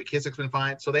 J.D. McKissick's been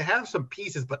fine. So they have some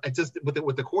pieces, but it's just with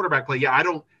the quarterback play. Yeah,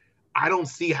 I don't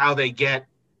see how they get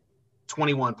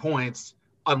 21 points.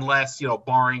 Unless,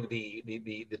 barring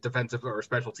the defensive or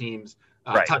special teams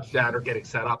touchdown or getting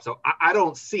set up. So I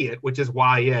don't see it, which is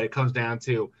why, it comes down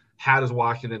to how does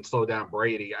Washington slow down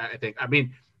Brady, I think. I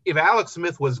mean, if Alex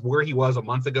Smith was where he was a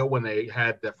month ago when they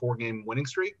had that 4-game winning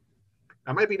streak,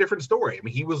 that might be a different story. I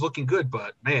mean, he was looking good,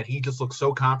 but, man, he just looks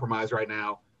so compromised right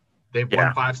now. They've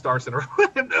won 5 starts in a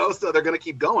row, so they're going to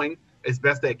keep going as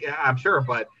best they can, I'm sure.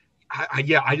 But, I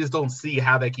just don't see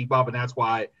how they keep up, and that's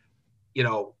why,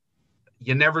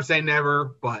 you never say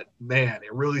never, but man,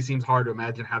 it really seems hard to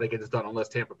imagine how they get this done unless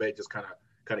Tampa Bay just kind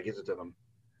of gives it to them.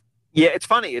 Yeah, it's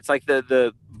funny. It's like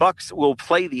the Bucs will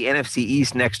play the NFC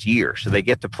East next year, so they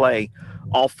get to play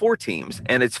all 4 teams.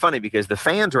 And it's funny because the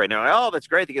fans right now are, that's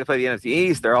great. They get to play the NFC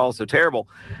East. They're all so terrible.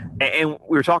 And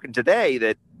we were talking today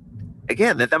that,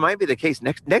 again, that might be the case.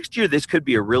 Next year, this could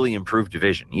be a really improved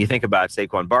division. You think about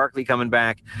Saquon Barkley coming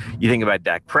back. You think about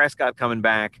Dak Prescott coming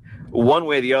back. One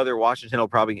way or the other, Washington will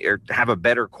probably have a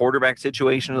better quarterback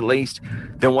situation, at least,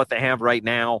 than what they have right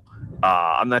now.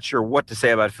 I'm not sure what to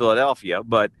say about Philadelphia,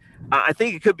 but I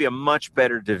think it could be a much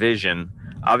better division.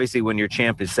 Obviously, when your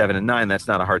champ is 7-9, that's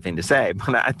not a hard thing to say,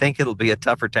 but I think it'll be a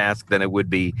tougher task than it would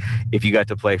be if you got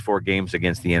to play 4 games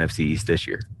against the NFC East this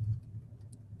year.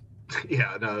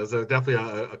 Yeah, no, it's definitely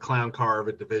a clown car of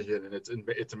a division, and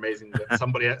it's amazing that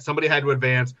somebody had to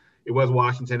advance. It was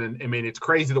Washington, and I mean, it's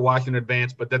crazy that Washington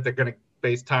advanced, but that they're going to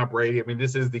face Tom Brady. I mean,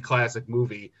 this is the classic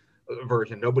movie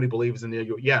version. Nobody believes in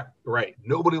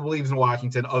nobody believes in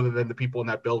Washington other than the people in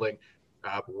that building.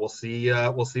 But we'll see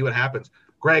what happens.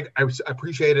 Greg, I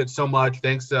appreciate it so much.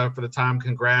 Thanks for the time.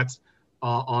 Congrats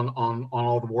on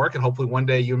all the work, and hopefully one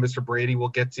day you and Mr. Brady will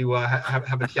get to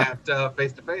have a chat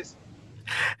face to face.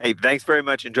 Hey, thanks very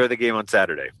much. Enjoy the game on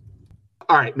Saturday.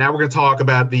 All right, now we're going to talk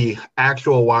about the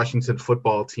actual Washington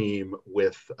football team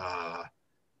with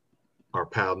our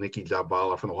pal Nicki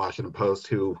Jhabvala from the Washington Post,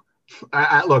 who,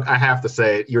 I have to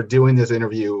say, you're doing this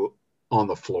interview on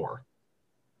the floor.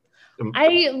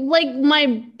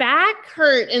 My back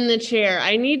hurt in the chair.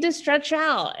 I need to stretch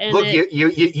out. And look,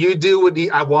 you do what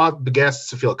I want the guests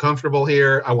to feel comfortable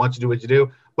here. I want you to do what you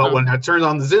do. But when I turned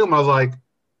on the Zoom, I was like,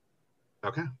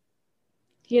 okay.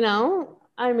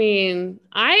 I mean,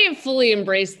 I fully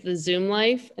embrace the Zoom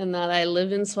life and that I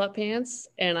live in sweatpants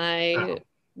and I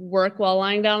work while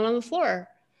lying down on the floor.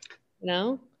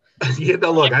 Look,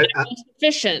 I'm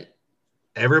efficient.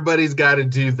 Everybody's got to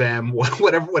do them,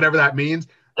 whatever that means.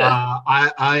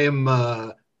 I am.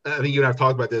 I think you and I have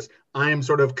talked about this. I am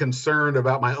sort of concerned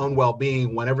about my own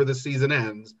well-being whenever the season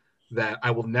ends. That I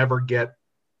will never get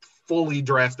fully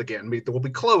dressed again. I mean, there will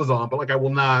be clothes on, but I will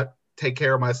not take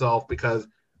care of myself because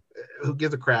who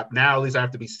gives a crap? Now at least I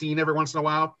have to be seen every once in a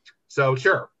while. So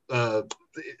sure,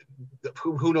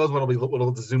 who knows what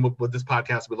the Zoom, what this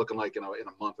podcast will be looking like in a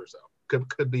month or so.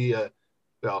 Could be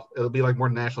it'll be like more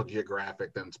National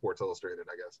Geographic than Sports Illustrated,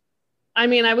 I guess. I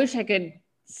mean, I wish I could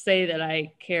say that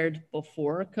I cared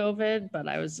before COVID, but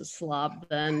I was a slob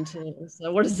then too.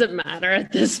 So what does it matter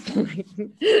at this point?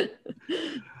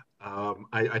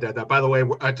 I did that. By the way,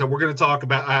 we're going to talk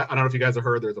about, I don't know if you guys have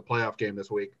heard, there's a playoff game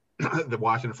this week. The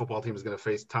Washington football team is going to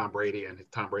face Tom Brady and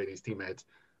Tom Brady's teammates.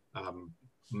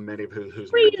 Many of who's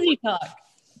crazy talk.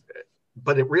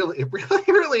 But it really is.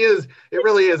 It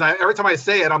really is. Every time I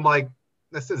say it, I'm like,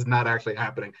 this is not actually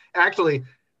happening. Actually,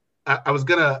 I was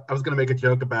gonna make a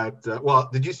joke about. Well,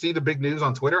 did you see the big news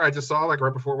on Twitter? I just saw like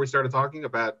right before we started talking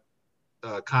about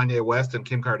Kanye West and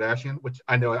Kim Kardashian, which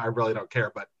I know I really don't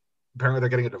care, but apparently they're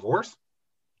getting a divorce.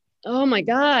 Oh my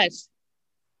gosh!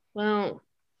 Well,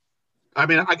 I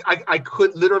mean, I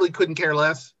couldn't care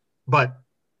less, but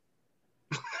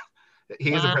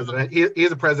he is a president. He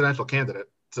is a presidential candidate,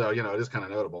 so it is kind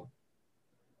of notable.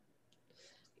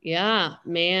 Yeah,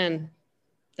 man,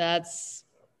 that's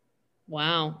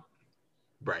wow.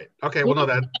 Right. Okay. Well, no,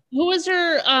 that. Who was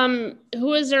her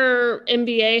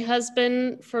NBA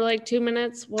husband for like 2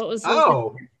 minutes? What was his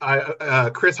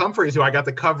name? Chris Humphries, who I got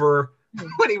to cover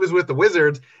when he was with the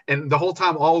Wizards, and the whole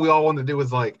time, all we all wanted to do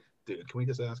was like, dude, can we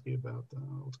just ask you about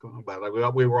what's going on? About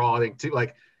like we were all, I think, too,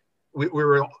 like we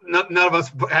were none of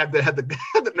us had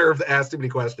the nerve to ask too many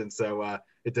questions, so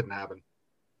it didn't happen.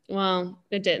 Well,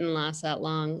 it didn't last that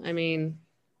long. I mean,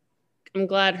 I'm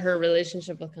glad her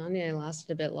relationship with Kanye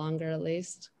lasted a bit longer, at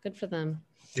least. Good for them.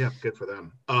 Yeah, good for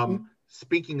them.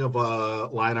 Speaking of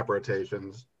lineup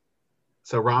rotations,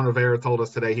 so Ron Rivera told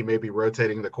us today he may be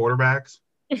rotating the quarterbacks.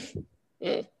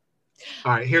 All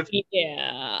right, here's.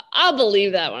 Yeah, I'll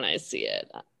believe that when I see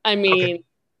it. I mean. Okay.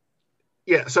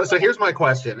 Yeah, so here's my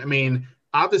question. I mean,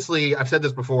 obviously, I've said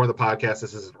this before on the podcast,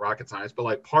 this isn't rocket science, but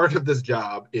like part of this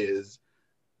job is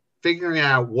figuring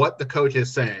out what the coach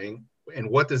is saying. And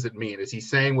what does it mean? Is he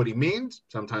saying what he means?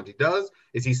 Sometimes he does.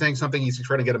 Is he saying something he's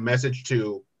trying to get a message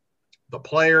to the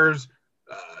players,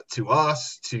 to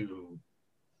us, to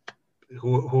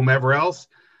whomever else?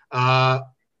 And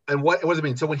what does it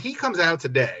mean? So when he comes out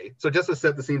today, so just to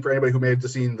set the scene for anybody who may have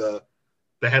just seen the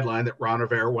headline that Ron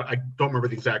Rivera, I don't remember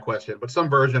the exact question, but some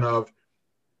version of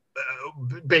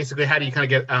basically how do you kind of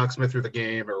get Alex Smith through the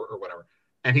game or whatever.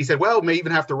 And he said, well, we may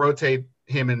even have to rotate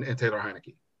him and Taylor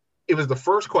Heineke. It was the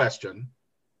first question,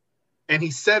 and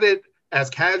he said it as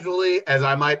casually as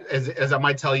I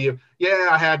might tell you. Yeah,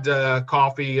 I had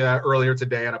coffee earlier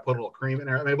today, and I put a little cream in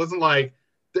there. I mean, it wasn't like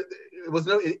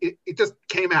it just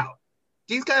came out.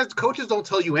 These guys, coaches, don't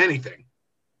tell you anything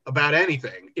about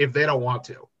anything if they don't want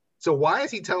to. So why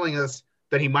is he telling us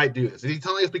that he might do this? Is he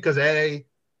telling us because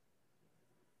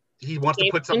he wants to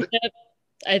put something?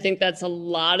 I think that's a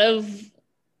lot of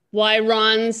why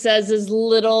Ron says as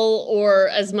little or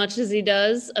as much as he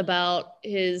does about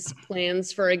his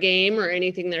plans for a game or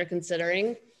anything they're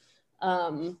considering.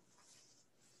 I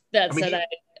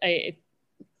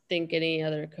think any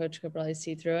other coach could probably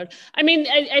see through it. I mean,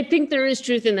 I think there is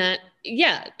truth in that.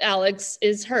 Yeah, Alex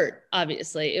is hurt,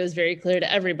 obviously. It was very clear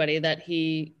to everybody that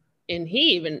he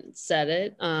even said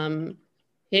it,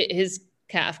 his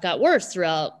calf got worse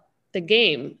throughout the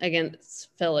game against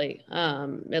Philly.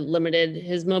 It limited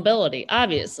his mobility,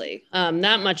 obviously.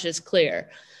 That much is clear.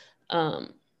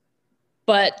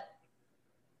 But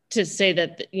to say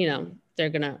that, they're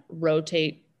going to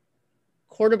rotate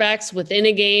quarterbacks within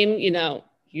a game,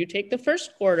 you take the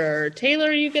first quarter,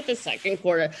 Taylor, you get the second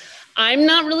quarter. I'm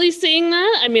not really seeing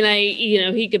that. I mean,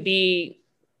 he could be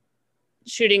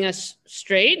shooting us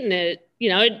straight and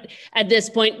at this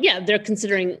point, yeah, they're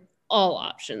considering all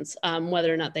options.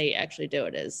 Whether or not they actually do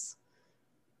it is,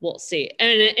 we'll see.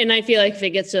 And I feel like if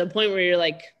it gets to a point where you're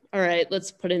like, all right,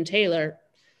 let's put in Taylor,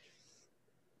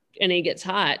 and he gets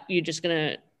hot, you're just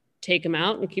gonna take him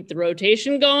out and keep the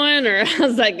rotation going, or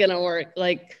how's that gonna work?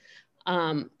 Like,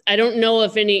 I don't know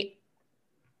if any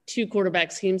two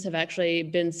quarterback schemes have actually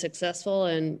been successful.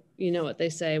 And you know what they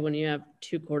say when you have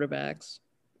two quarterbacks?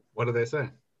 What do they say?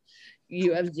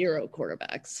 You have zero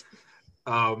quarterbacks.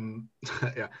 Yeah.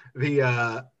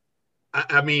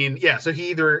 So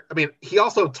he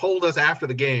also told us after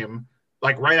the game,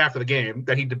 like right after the game,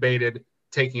 that he debated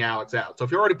taking Alex out. So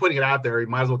if you're already putting it out there, you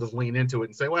might as well just lean into it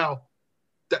and say, well,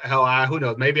 hell, who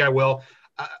knows? Maybe I will.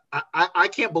 I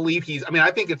can't believe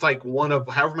I think it's like one of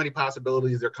however many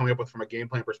possibilities they're coming up with from a game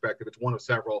plan perspective. It's one of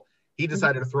several. He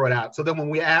decided to throw it out. So then when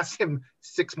we asked him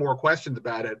 6 more questions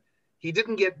about it, he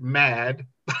didn't get mad.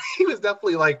 He was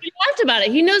definitely like, he laughed about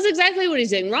it. He knows exactly what he's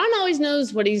saying. Ron always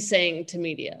knows what he's saying to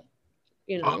media.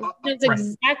 He knows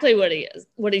exactly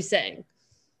what he's saying.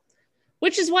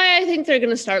 Which is why I think they're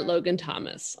going to start Logan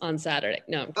Thomas on Saturday.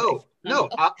 No. No.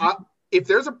 If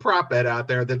there's a prop bet out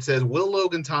there that says, will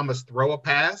Logan Thomas throw a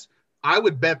pass? I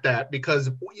would bet that because,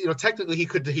 technically he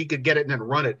could get it and then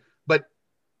run it. But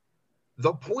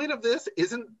the point of this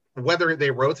isn't whether they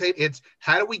rotate. It's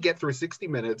how do we get through 60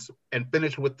 minutes and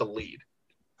finish with the lead?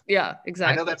 Yeah,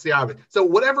 exactly. I know that's the obvious. So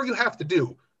whatever you have to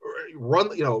do, run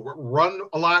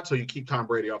a lot so you keep Tom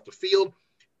Brady off the field.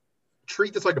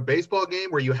 Treat this like a baseball game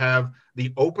where you have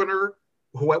the opener,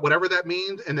 whatever that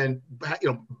means, and then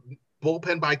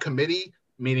bullpen by committee,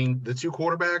 meaning the two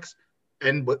quarterbacks,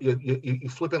 and you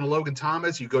flip in a Logan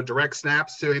Thomas, you go direct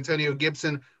snaps to Antonio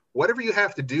Gibson. Whatever you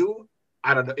have to do,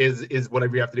 I don't know, is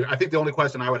whatever you have to do. I think the only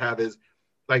question I would have is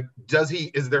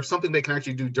is there something they can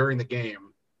actually do during the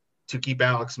game to keep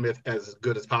Alex Smith as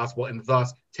good as possible, and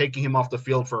thus taking him off the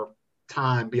field for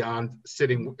time beyond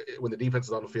sitting when the defense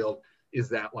is on the field? Is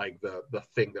that like the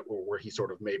thing where he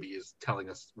sort of maybe is telling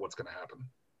us what's going to happen?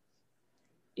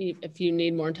 If you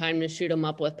need more time to shoot him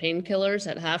up with painkillers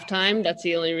at halftime, that's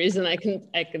the only reason I can.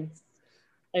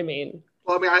 I mean,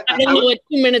 I don't know what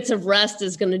 2 minutes of rest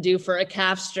is going to do for a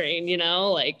calf strain.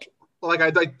 At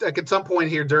some point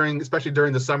here especially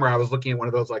during the summer, I was looking at one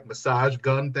of those like massage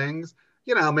gun things.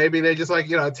 Maybe they just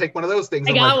take one of those things.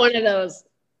 I got one of those.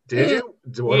 Did you?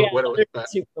 They're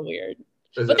super weird.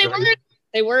 But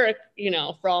they were,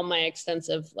 for all my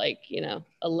extensive,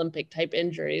 Olympic type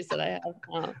injuries that I have.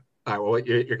 All right, well,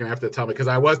 you're going to have to tell me because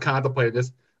I was contemplating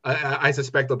this. I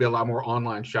suspect there'll be a lot more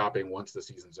online shopping once the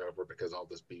season's over because I'll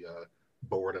just be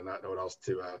bored and not know what else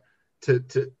to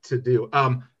do.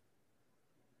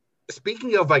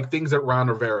 Speaking of things that Ron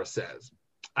Rivera says,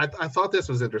 I thought this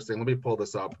was interesting. Let me pull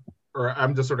this up, or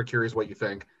I'm just sort of curious what you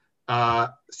think.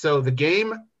 So the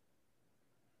game.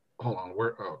 Hold on.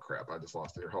 Oh crap! I just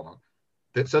lost it here. Hold on.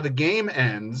 So the game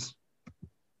ends,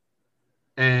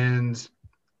 and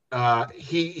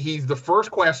he's the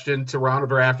first question to Ron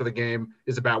Rivera after the game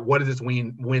is about what does this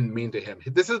win mean to him.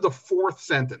 This is the fourth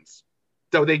sentence.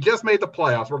 So they just made the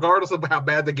playoffs, regardless of how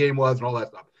bad the game was and all that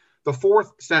stuff. The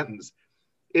fourth sentence.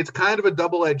 It's kind of a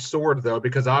double-edged sword, though,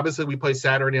 because obviously we play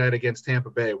Saturday night against Tampa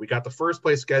Bay. We got the first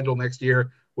place schedule next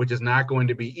year, which is not going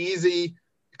to be easy,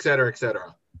 et cetera, et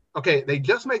cetera. Okay, they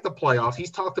just make the playoffs.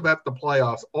 He's talked about the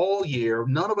playoffs all year.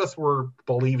 None of us were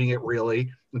believing it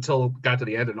really until it got to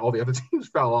the end and all the other teams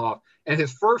fell off. And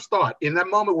his first thought in that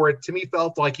moment where it to me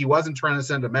felt like he wasn't trying to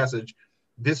send a message,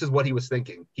 this is what he was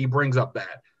thinking. He brings up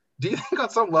that. Do you think on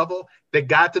some level they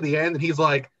got to the end and he's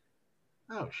like,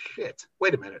 oh, shit,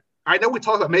 wait a minute. I know we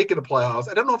talked about making the playoffs.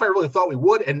 I don't know if I really thought we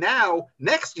would. And now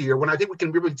next year, when I think we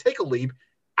can really take a leap,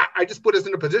 I just put us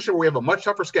in a position where we have a much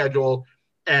tougher schedule.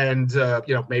 And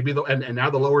maybe and now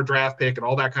the lower draft pick and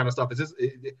all that kind of stuff.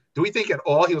 Do we think at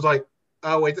all he was like,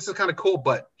 oh wait, this is kind of cool,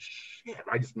 but shit,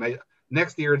 I just made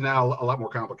next year is now a lot more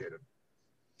complicated.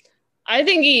 I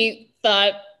think he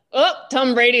thought, oh,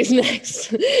 Tom Brady's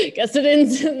next. Guess it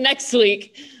ends next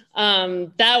week.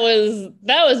 That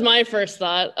was my first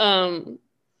thought.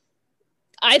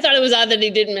 I thought it was odd that he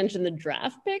didn't mention the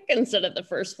draft pick instead of the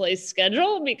first place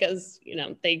schedule because,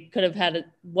 they could have had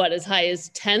as high as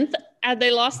 10th had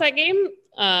they lost that game.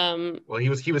 Well, he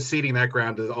was ceding that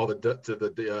ground to all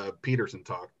the Peterson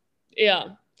talk. Yeah.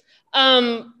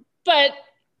 But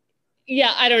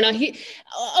yeah, I don't know.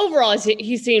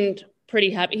 He seemed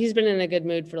pretty happy. He's been in a good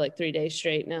mood for like 3 days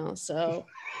straight now. So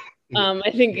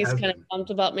I think he's kind of pumped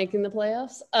about making the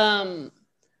playoffs.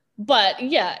 But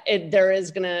yeah, there is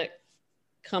going to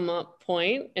come up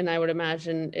point, and I would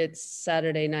imagine it's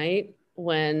Saturday night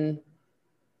when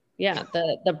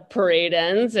the parade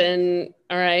ends, and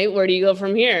all right, where do you go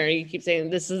from here? You keep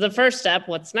saying this is the first step,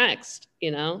 what's next,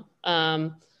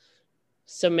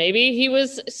 so maybe he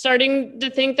was starting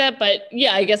to think that, but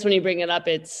yeah, I guess when you bring it up,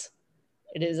 it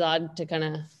is odd to kind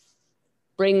of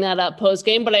bring that up post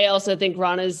game. But I also think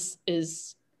Ron is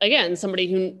again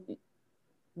somebody who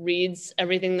reads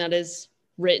everything that is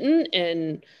written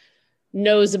and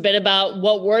knows a bit about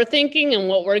what we're thinking and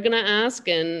what we're going to ask.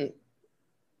 And,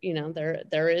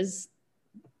 there is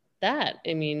that.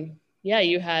 I mean, yeah,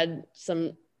 you had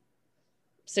some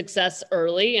success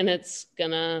early and you're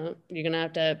going to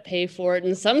have to pay for it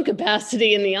in some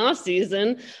capacity in the off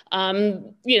season.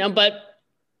 But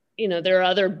there are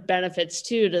other benefits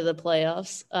too, to the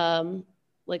playoffs,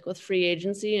 like with free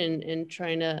agency and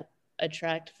trying to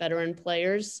attract veteran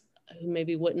players who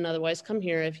maybe wouldn't otherwise come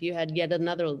here if you had yet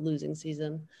another losing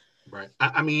season. Right.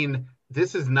 I mean,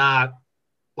 this is not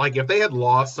like if they had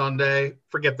lost Sunday,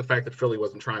 forget the fact that Philly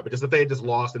wasn't trying, but just if they had just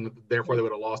lost and therefore they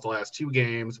would have lost the last two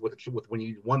games with when you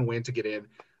need one win to get in,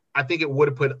 I think it would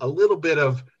have put a little bit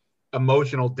of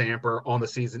emotional damper on the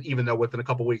season, even though within a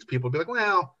couple of weeks, people will be like,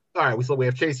 well, all right, we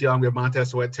have Chase Young, we have Montez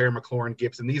Sweat, Terry McLaurin,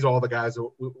 Gibson. These are all the guys.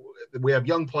 We have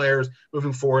young players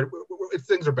moving forward.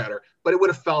 Things are better, but it would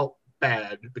have felt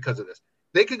bad because of this.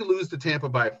 They could lose to Tampa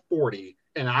by 40,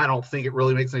 and I don't think it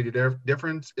really makes any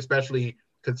difference, especially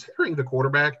considering the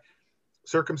quarterback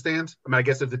circumstance. I mean, I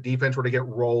guess if the defense were to get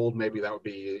rolled, maybe that would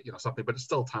be, something, but it's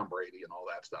still Tom Brady and all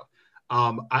that stuff.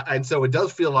 And so it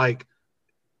does feel like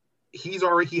he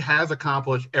has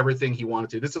accomplished everything he wanted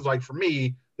to. This is like, for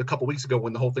me, a couple weeks ago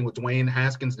when the whole thing with Dwayne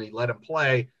Haskins and he let him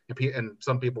play, and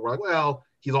some people were like, well,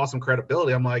 he lost some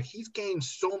credibility. I'm like, he's gained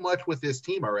so much with this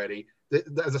team already.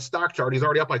 As a stock chart, he's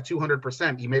already up like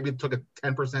 200%. He maybe took a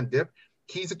 10% dip.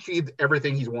 He's achieved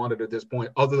everything he's wanted at this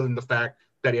point, other than the fact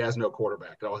that he has no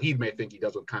quarterback. Well, he may think he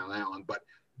does with Kyle Allen, but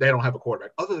they don't have a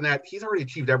quarterback. Other than that, he's already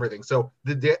achieved everything. So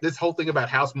this whole thing about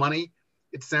house money,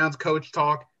 it sounds coach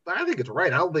talk, but I think it's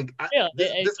right. I don't think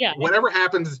whatever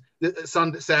happens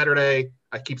Saturday,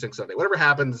 I keep saying Sunday, whatever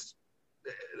happens,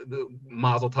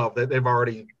 Mazel Tov,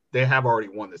 they have already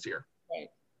won this year. Right.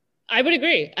 I would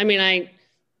agree. I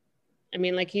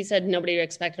mean, like he said, nobody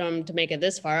expected him to make it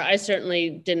this far. I certainly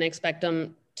didn't expect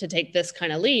him to take this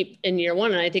kind of leap in year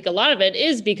one. And I think a lot of it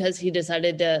is because he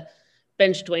decided to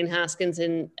bench Dwayne Haskins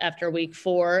after week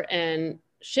 4 and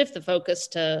shift the focus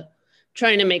to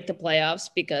trying to make the playoffs,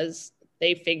 because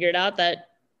they figured out that,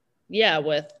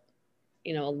 with,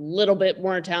 a little bit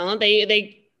more talent,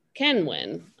 they can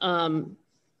win. And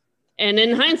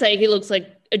in hindsight, he looks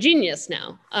like a genius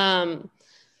now.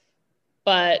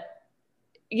 But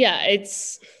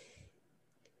it's,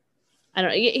 I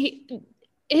don't know.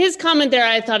 His comment there,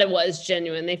 I thought it was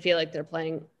genuine. They feel like they're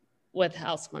playing with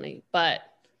house money, but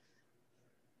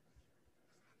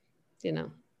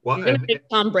well, you're going to pick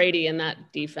Tom Brady in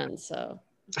that defense. So,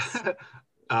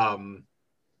 for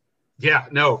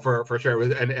sure.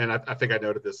 And I think I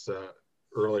noted this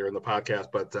earlier in the podcast,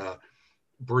 but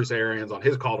Bruce Arians on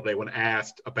his call today, when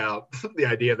asked about the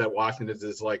idea that Washington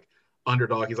is like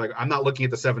underdog, he's like, I'm not looking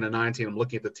at the 7-9 team. I'm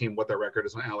looking at the team, what their record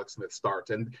is when Alex Smith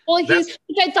starts. And which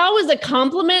I thought was a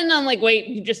compliment. And I'm like, wait,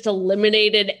 you just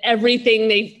eliminated everything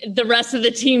the rest of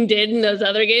the team did in those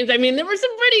other games. I mean, there were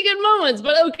some pretty good moments,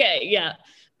 but okay. Yeah.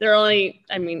 They're only,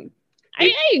 I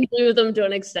agree with them to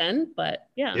an extent, but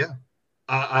yeah. Yeah.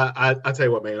 I tell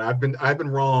you what, man, I've been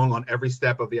wrong on every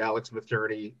step of the Alex Smith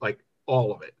journey, like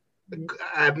all of it. Mm-hmm.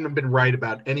 I haven't been right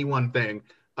about any one thing.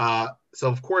 So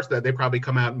of course that they probably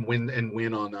come out and win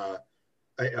on a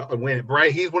win.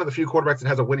 Right, he's one of the few quarterbacks that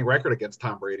has a winning record against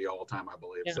Tom Brady all the time, I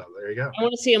believe. Yeah. So there you go. I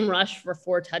want to see him rush for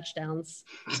 4 touchdowns.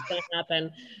 It's going to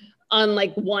happen on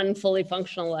like one fully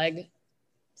functional leg.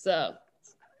 So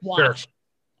watch. Sure.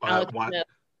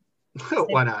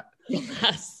 Why not?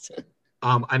 Last.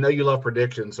 I know you love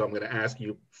predictions, so I'm going to ask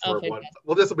you for one.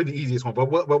 Well, this will be the easiest one, but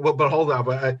hold on.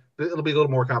 But it'll be a little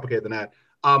more complicated than that.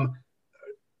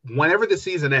 Whenever the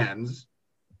season ends,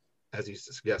 as you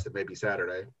suggested, maybe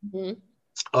Saturday, mm-hmm.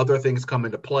 Other things come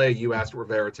into play. You asked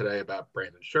Rivera today about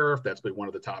Brandon Scherf. That's been one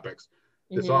of the topics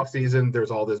this offseason.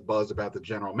 There's all this buzz about the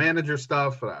general manager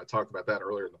stuff. I talked about that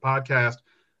earlier in the podcast.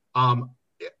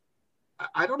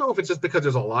 I don't know if it's just because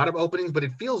there's a lot of openings, but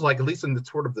it feels like, at least in the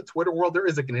sort of the Twitter world, there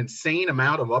is like an insane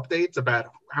amount of updates about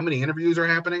how many interviews are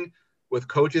happening with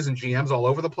coaches and GMs all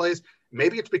over the place.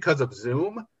 Maybe it's because of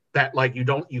Zoom that like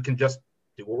you can just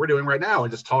do what we're doing right now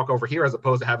and just talk over here, as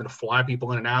opposed to having to fly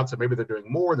people in and out. So maybe they're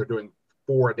doing more, they're doing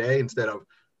 4 a day instead of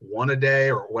 1 a day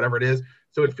or whatever it is.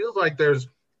 So it feels like there's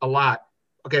a lot.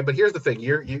 Okay, but here's the thing.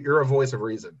 You're a voice of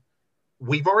reason.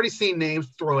 We've already seen names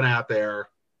thrown out there.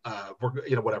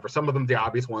 Whatever. Some of them, the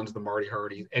obvious ones, the Marty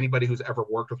Hurdy, anybody who's ever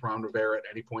worked with Ron Rivera at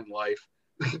any point in life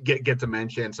get to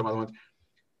mention. Some other ones.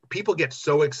 People get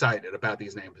so excited about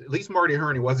these names. At least Marty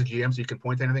Hurdy was a GM, so you can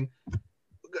point to anything.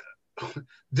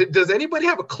 Does anybody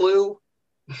have a clue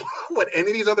what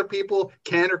any of these other people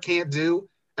can or can't do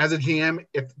as a GM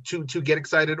to get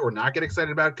excited or not get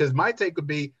excited about? Because my take would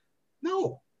be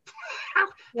no.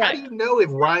 How do you know if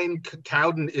Ryan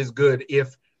Cowden is good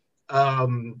if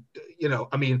Martin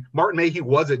Mayhew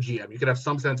was a GM? You could have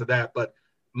some sense of that, but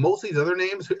most of these other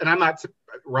names, and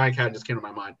Ryan Cowden just came to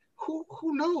my mind.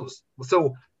 Who knows?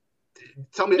 So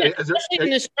tell me, especially in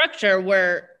the structure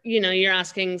where you're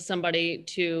asking somebody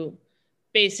to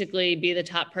basically be the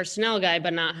top personnel guy,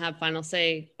 but not have final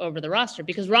say over the roster,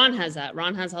 because Ron has that.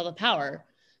 Ron has all the power.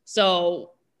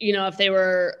 So if they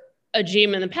were a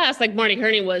GM in the past, like Marty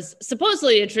Hurney was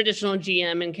supposedly a traditional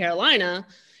GM in Carolina,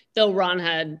 though Ron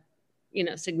had,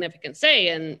 significant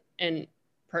say in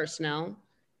personnel,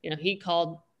 he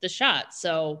called the shots.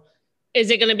 So is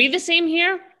it going to be the same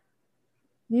here?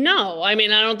 No. I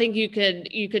mean, I don't think you could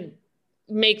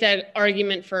make that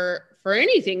argument for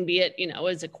anything, be it,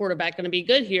 is a quarterback going to be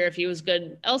good here if he was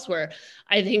good elsewhere?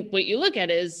 I think what you look at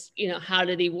is, how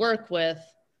did he work with,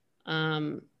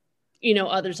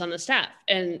 others on the staff?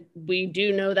 And we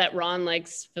do know that Ron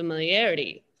likes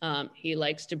familiarity. He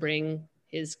likes to bring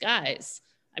his guys.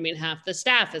 I mean, half the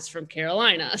staff is from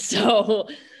Carolina. So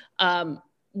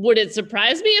would it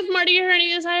surprise me if Marty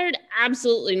Herney is hired?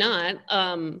 Absolutely not.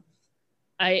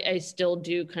 I still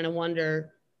do kind of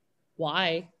wonder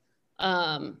why.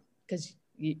 Because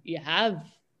you have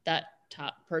that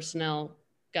top personnel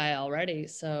guy already.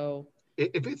 So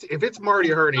if it's Marty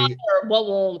Herney, what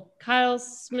will Kyle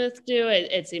Smith do?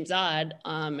 It seems odd.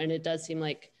 And it does seem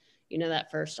like,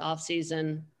 that first off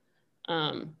season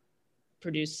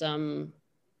produced some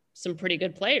pretty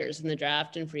good players in the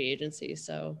draft and free agency.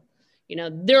 So,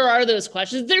 there are those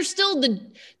questions. There's still the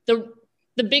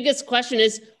biggest question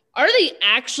is, are they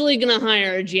actually going to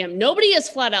hire a GM? Nobody has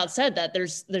flat out said that.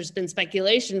 There's been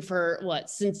speculation for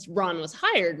since Ron was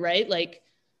hired, right? Like,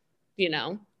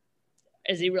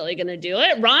 is he really going to do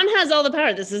it? Ron has all the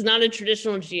power. This is not a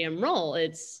traditional GM role.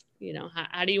 It's,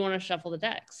 how do you want to shuffle the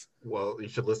decks? Well, you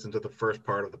should listen to the first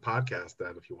part of the podcast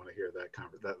then, if you want to hear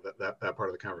that part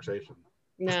of the conversation.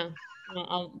 No,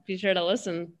 I'll be sure to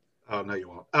listen. Oh, no, you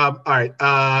won't. All right.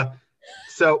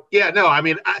 So yeah, no, I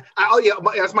mean,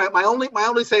 that's my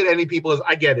only say to any people is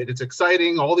I get it. It's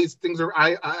exciting. All these things are,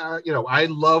 I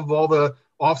love all the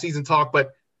off-season talk,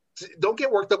 but don't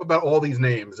get worked up about all these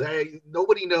names.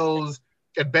 Nobody knows.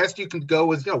 At best you can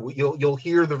go is, you'll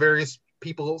hear the various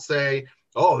people say,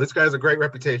 oh, this guy has a great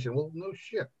reputation. Well, no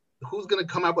shit. Who's going to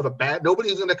come out with a bad,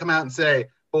 nobody's going to come out and say,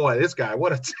 boy, this guy,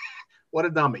 what a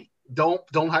dummy. Nobody's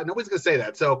going to say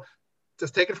that. So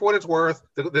just take it for what it's worth.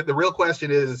 The real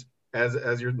question is,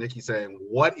 as you're Nicki saying,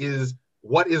 what is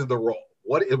the role?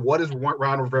 What is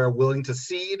Ron Rivera willing to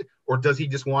cede, or does he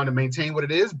just want to maintain what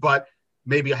it is, but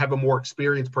maybe have a more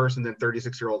experienced person than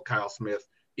 36-year-old Kyle Smith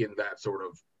in that sort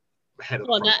of head of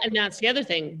the and that's the other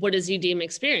thing. What does he deem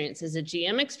experience? Is it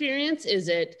GM experience? Is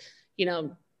it,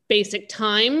 basic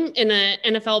time in an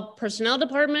NFL personnel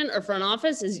department or front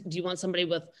office? Do you want somebody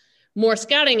with more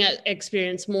scouting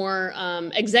experience, more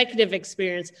executive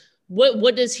experience?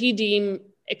 What does he deem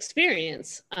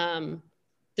experience?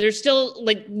 There's still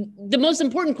the most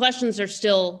important questions are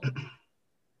still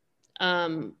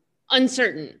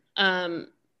uncertain.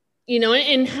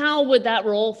 And how would that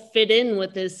role fit in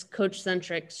with this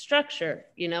coach-centric structure?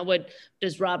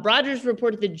 Does Rob Rogers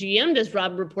report to the GM? Does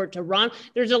Rob report to Ron?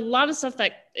 There's a lot of stuff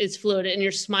that is fluid, and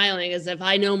you're smiling as if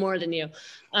I know more than you.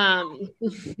 Well,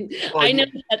 I know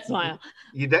that smile.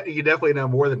 You definitely know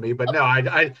more than me, but no,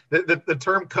 the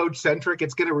term coach-centric,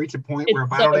 it's going to reach a point where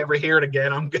if I don't ever hear it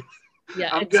again, I'm good.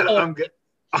 Yeah, I'm good.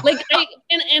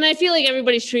 And I feel like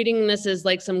everybody's treating this as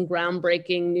like some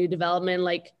groundbreaking new development.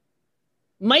 Like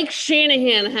Mike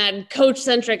Shanahan had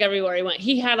coach-centric everywhere he went.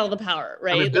 He had all the power,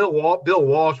 right? I mean, Bill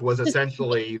Walsh was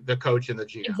essentially the coach and the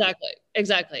GM.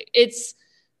 Exactly. It's,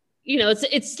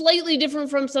 it's slightly different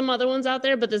from some other ones out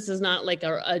there, but this is not like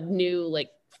a new,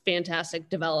 fantastic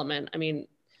development. I mean,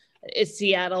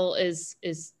 Seattle is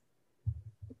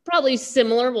probably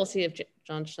similar. We'll see if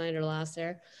John Schneider lasts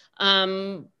there.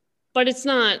 But it's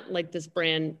not like this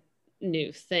brand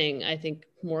new thing. I think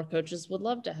more coaches would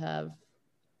love to have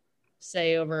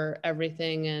say over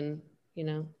everything. And,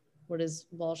 what is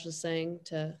Walsh is saying,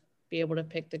 to be able to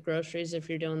pick the groceries if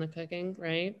you're doing the cooking,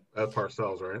 right? That's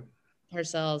Parcells, right?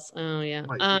 Parcells. Oh yeah.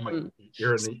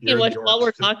 While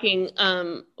we're talking,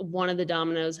 one of the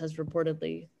dominoes has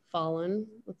reportedly fallen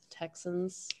with the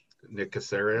Texans. Nick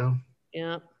Caserio.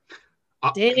 Yeah.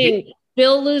 Dang.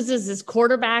 Bill loses his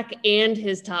quarterback and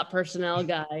his top personnel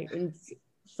guy in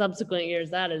subsequent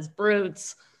years. That is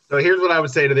brutes. So here's what I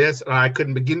would say to this. I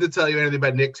couldn't begin to tell you anything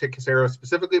about Nick Caserio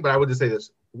specifically, but I would just say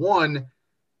this. One,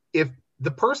 if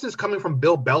the person is coming from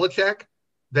Bill Belichick,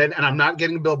 and I'm not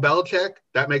getting Bill Belichick,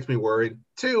 that makes me worried.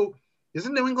 Two,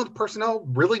 isn't New England personnel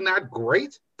really not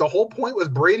great? The whole point was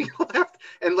Brady left,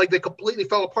 and they completely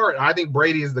fell apart. I think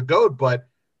Brady is the GOAT, but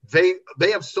they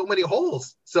have so many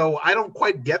holes. So I don't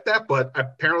quite get that, but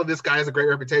apparently this guy has a great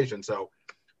reputation. So,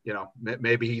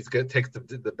 maybe he's going to take the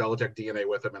Belichick DNA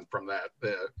with him, and from that.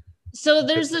 So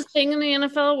there's this thing in the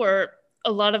NFL where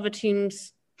a lot of a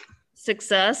team's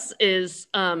success is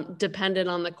dependent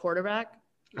on the quarterback.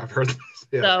 I've heard this.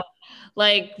 Yeah.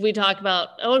 So, we talk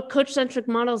about, coach-centric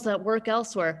models that work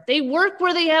elsewhere. They work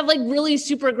where they have really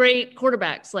super great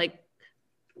quarterbacks.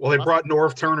 Well, they brought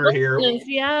Norv Turner here in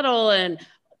Seattle and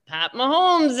Pat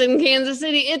Mahomes in Kansas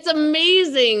City. It's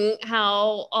amazing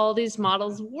how all these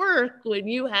models work when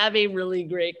you have a really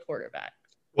great quarterback.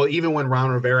 Well, even when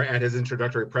Ron Rivera at his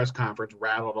introductory press conference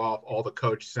rattled off all the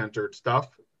coach-centered stuff,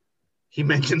 he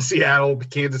mentioned Seattle,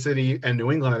 Kansas City, and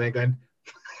New England, I think. And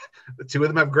the two of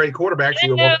them have great quarterbacks.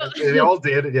 They all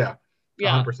did. Yeah,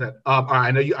 Yeah. 100%. All right,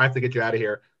 I know I have to get you out of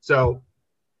here. So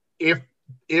if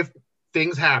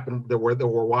things happen that where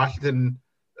Washington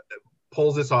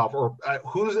pulls this off, or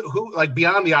who like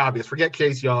beyond the obvious, forget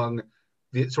Chase Young,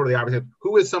 sort of the obvious,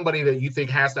 who is somebody that you think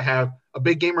has to have a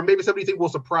big game, or maybe somebody you think will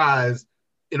surprise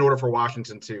in order for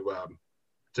Washington to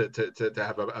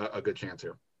have a good chance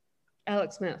here?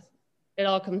 Alex Smith. It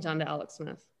all comes down to Alex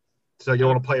Smith. So you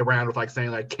want to play around with like saying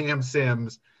like Cam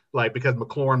Sims, like because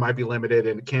McLaurin might be limited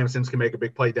and Cam Sims can make a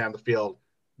big play down the field.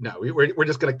 No, we're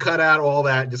just going to cut out all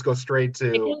that and just go straight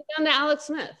to. It comes down to Alex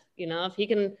Smith. You know, if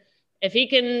he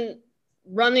can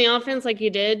run the offense like he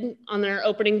did on their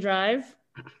opening drive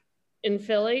in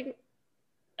Philly,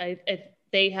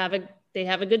 they have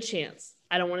a good chance.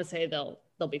 I don't want to say they'll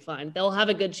be fine. They'll have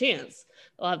a good chance.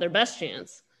 They'll have their best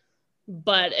chance.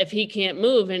 But if he can't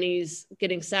move and he's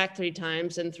getting sacked 3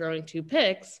 times and throwing 2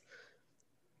 picks,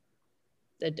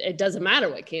 it doesn't matter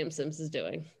what Cam Sims is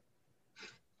doing.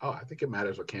 Oh, I think it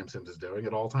matters what Cam Sims is doing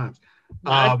at all times.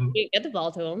 Get the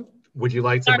ball to him. Would you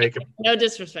like to make no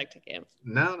disrespect to Cam?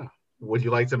 No. Would you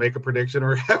like to make a prediction,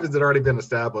 or has it already been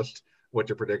established what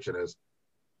your prediction is?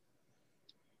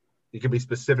 You can be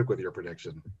specific with your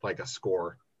prediction, like a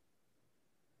score.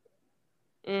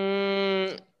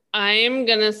 I'm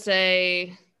going to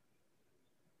say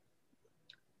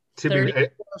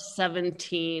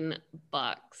 34-17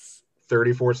 Bucs.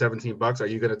 34-17 Bucs. Are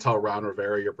you going to tell Ron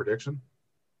Rivera your prediction?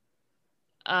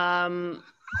 No.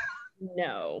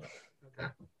 Okay.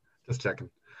 Just checking.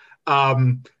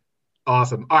 Awesome.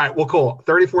 All right. Well, cool.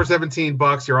 34-17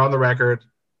 Bucs. You're on the record.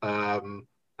 I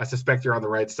suspect you're on the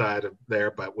right side of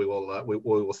there, but we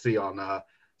will see on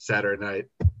Saturday night.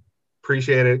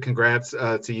 Appreciate it. Congrats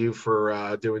to you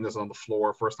for doing this on the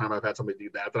floor. First time I've had somebody do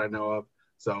that I know of.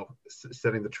 So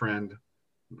setting the trend.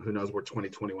 Who knows where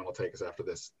 2021 will take us after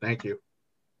this. Thank you.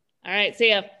 All right. See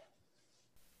ya.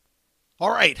 All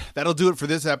right. That'll do it for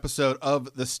this episode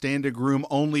of the Standig Room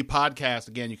Only podcast.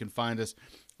 Again, you can find us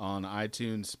on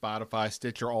iTunes, Spotify,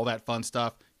 Stitcher, all that fun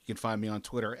stuff. You can find me on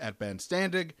Twitter at Ben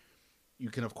Standig. You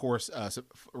can, of course,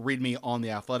 read me on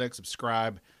The Athletic,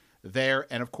 subscribe there,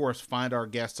 and, of course, find our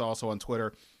guests also on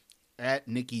Twitter at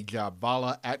Nicki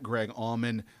Jhabvala, at Greg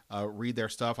Auman. Read their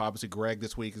stuff. Obviously, Greg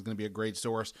this week is going to be a great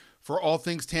source for all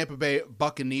things Tampa Bay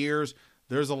Buccaneers.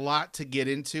 There's a lot to get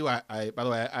into. By the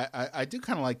way, I do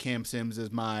kind of like Cam Sims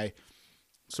as my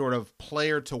sort of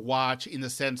player to watch, in the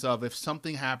sense of if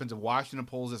something happens, if Washington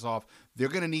pulls this off, they're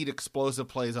going to need explosive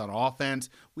plays on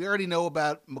offense. We already know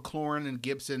about McLaurin and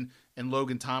Gibson and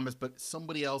Logan Thomas, but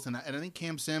somebody else, and I think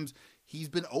Cam Sims, he's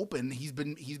been open. He's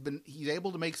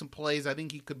able to make some plays. I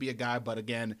think he could be a guy, but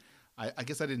again, I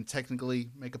guess I didn't technically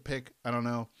make a pick. I don't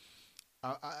know.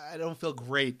 I don't feel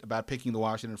great about picking the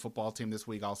Washington football team this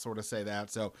week. I'll sort of say that.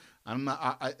 So I'm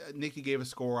not. Nicki gave a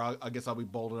score. I guess I'll be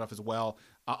bold enough as well.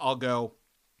 I'll go.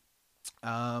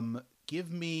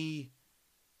 Give me.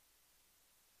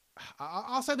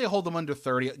 I'll say they hold them under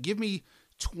 30. Give me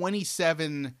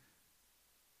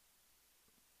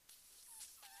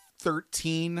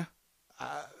 27-13.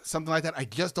 Something like that. I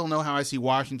just don't know how I see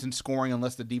Washington scoring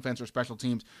unless the defense or special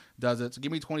teams does it. So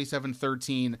give me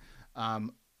 27-13.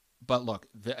 But look,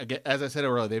 as I said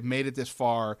earlier, they've made it this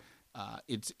far.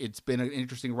 It's been an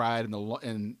interesting ride,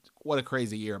 and what a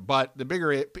crazy year. But the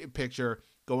bigger picture,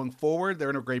 going forward,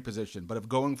 they're in a great position. But if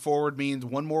going forward means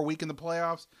one more week in the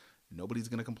playoffs, nobody's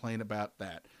going to complain about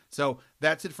that. So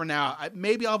that's it for now.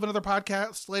 Maybe I'll have another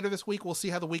podcast later this week. We'll see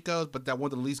how the week goes, but I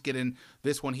wanted to at least get in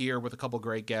this one here with a couple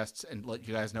great guests and let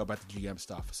you guys know about the GM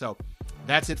stuff. So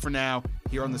that's it for now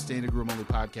here on the Standig Room Only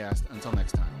podcast. Until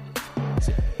next time.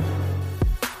 See ya.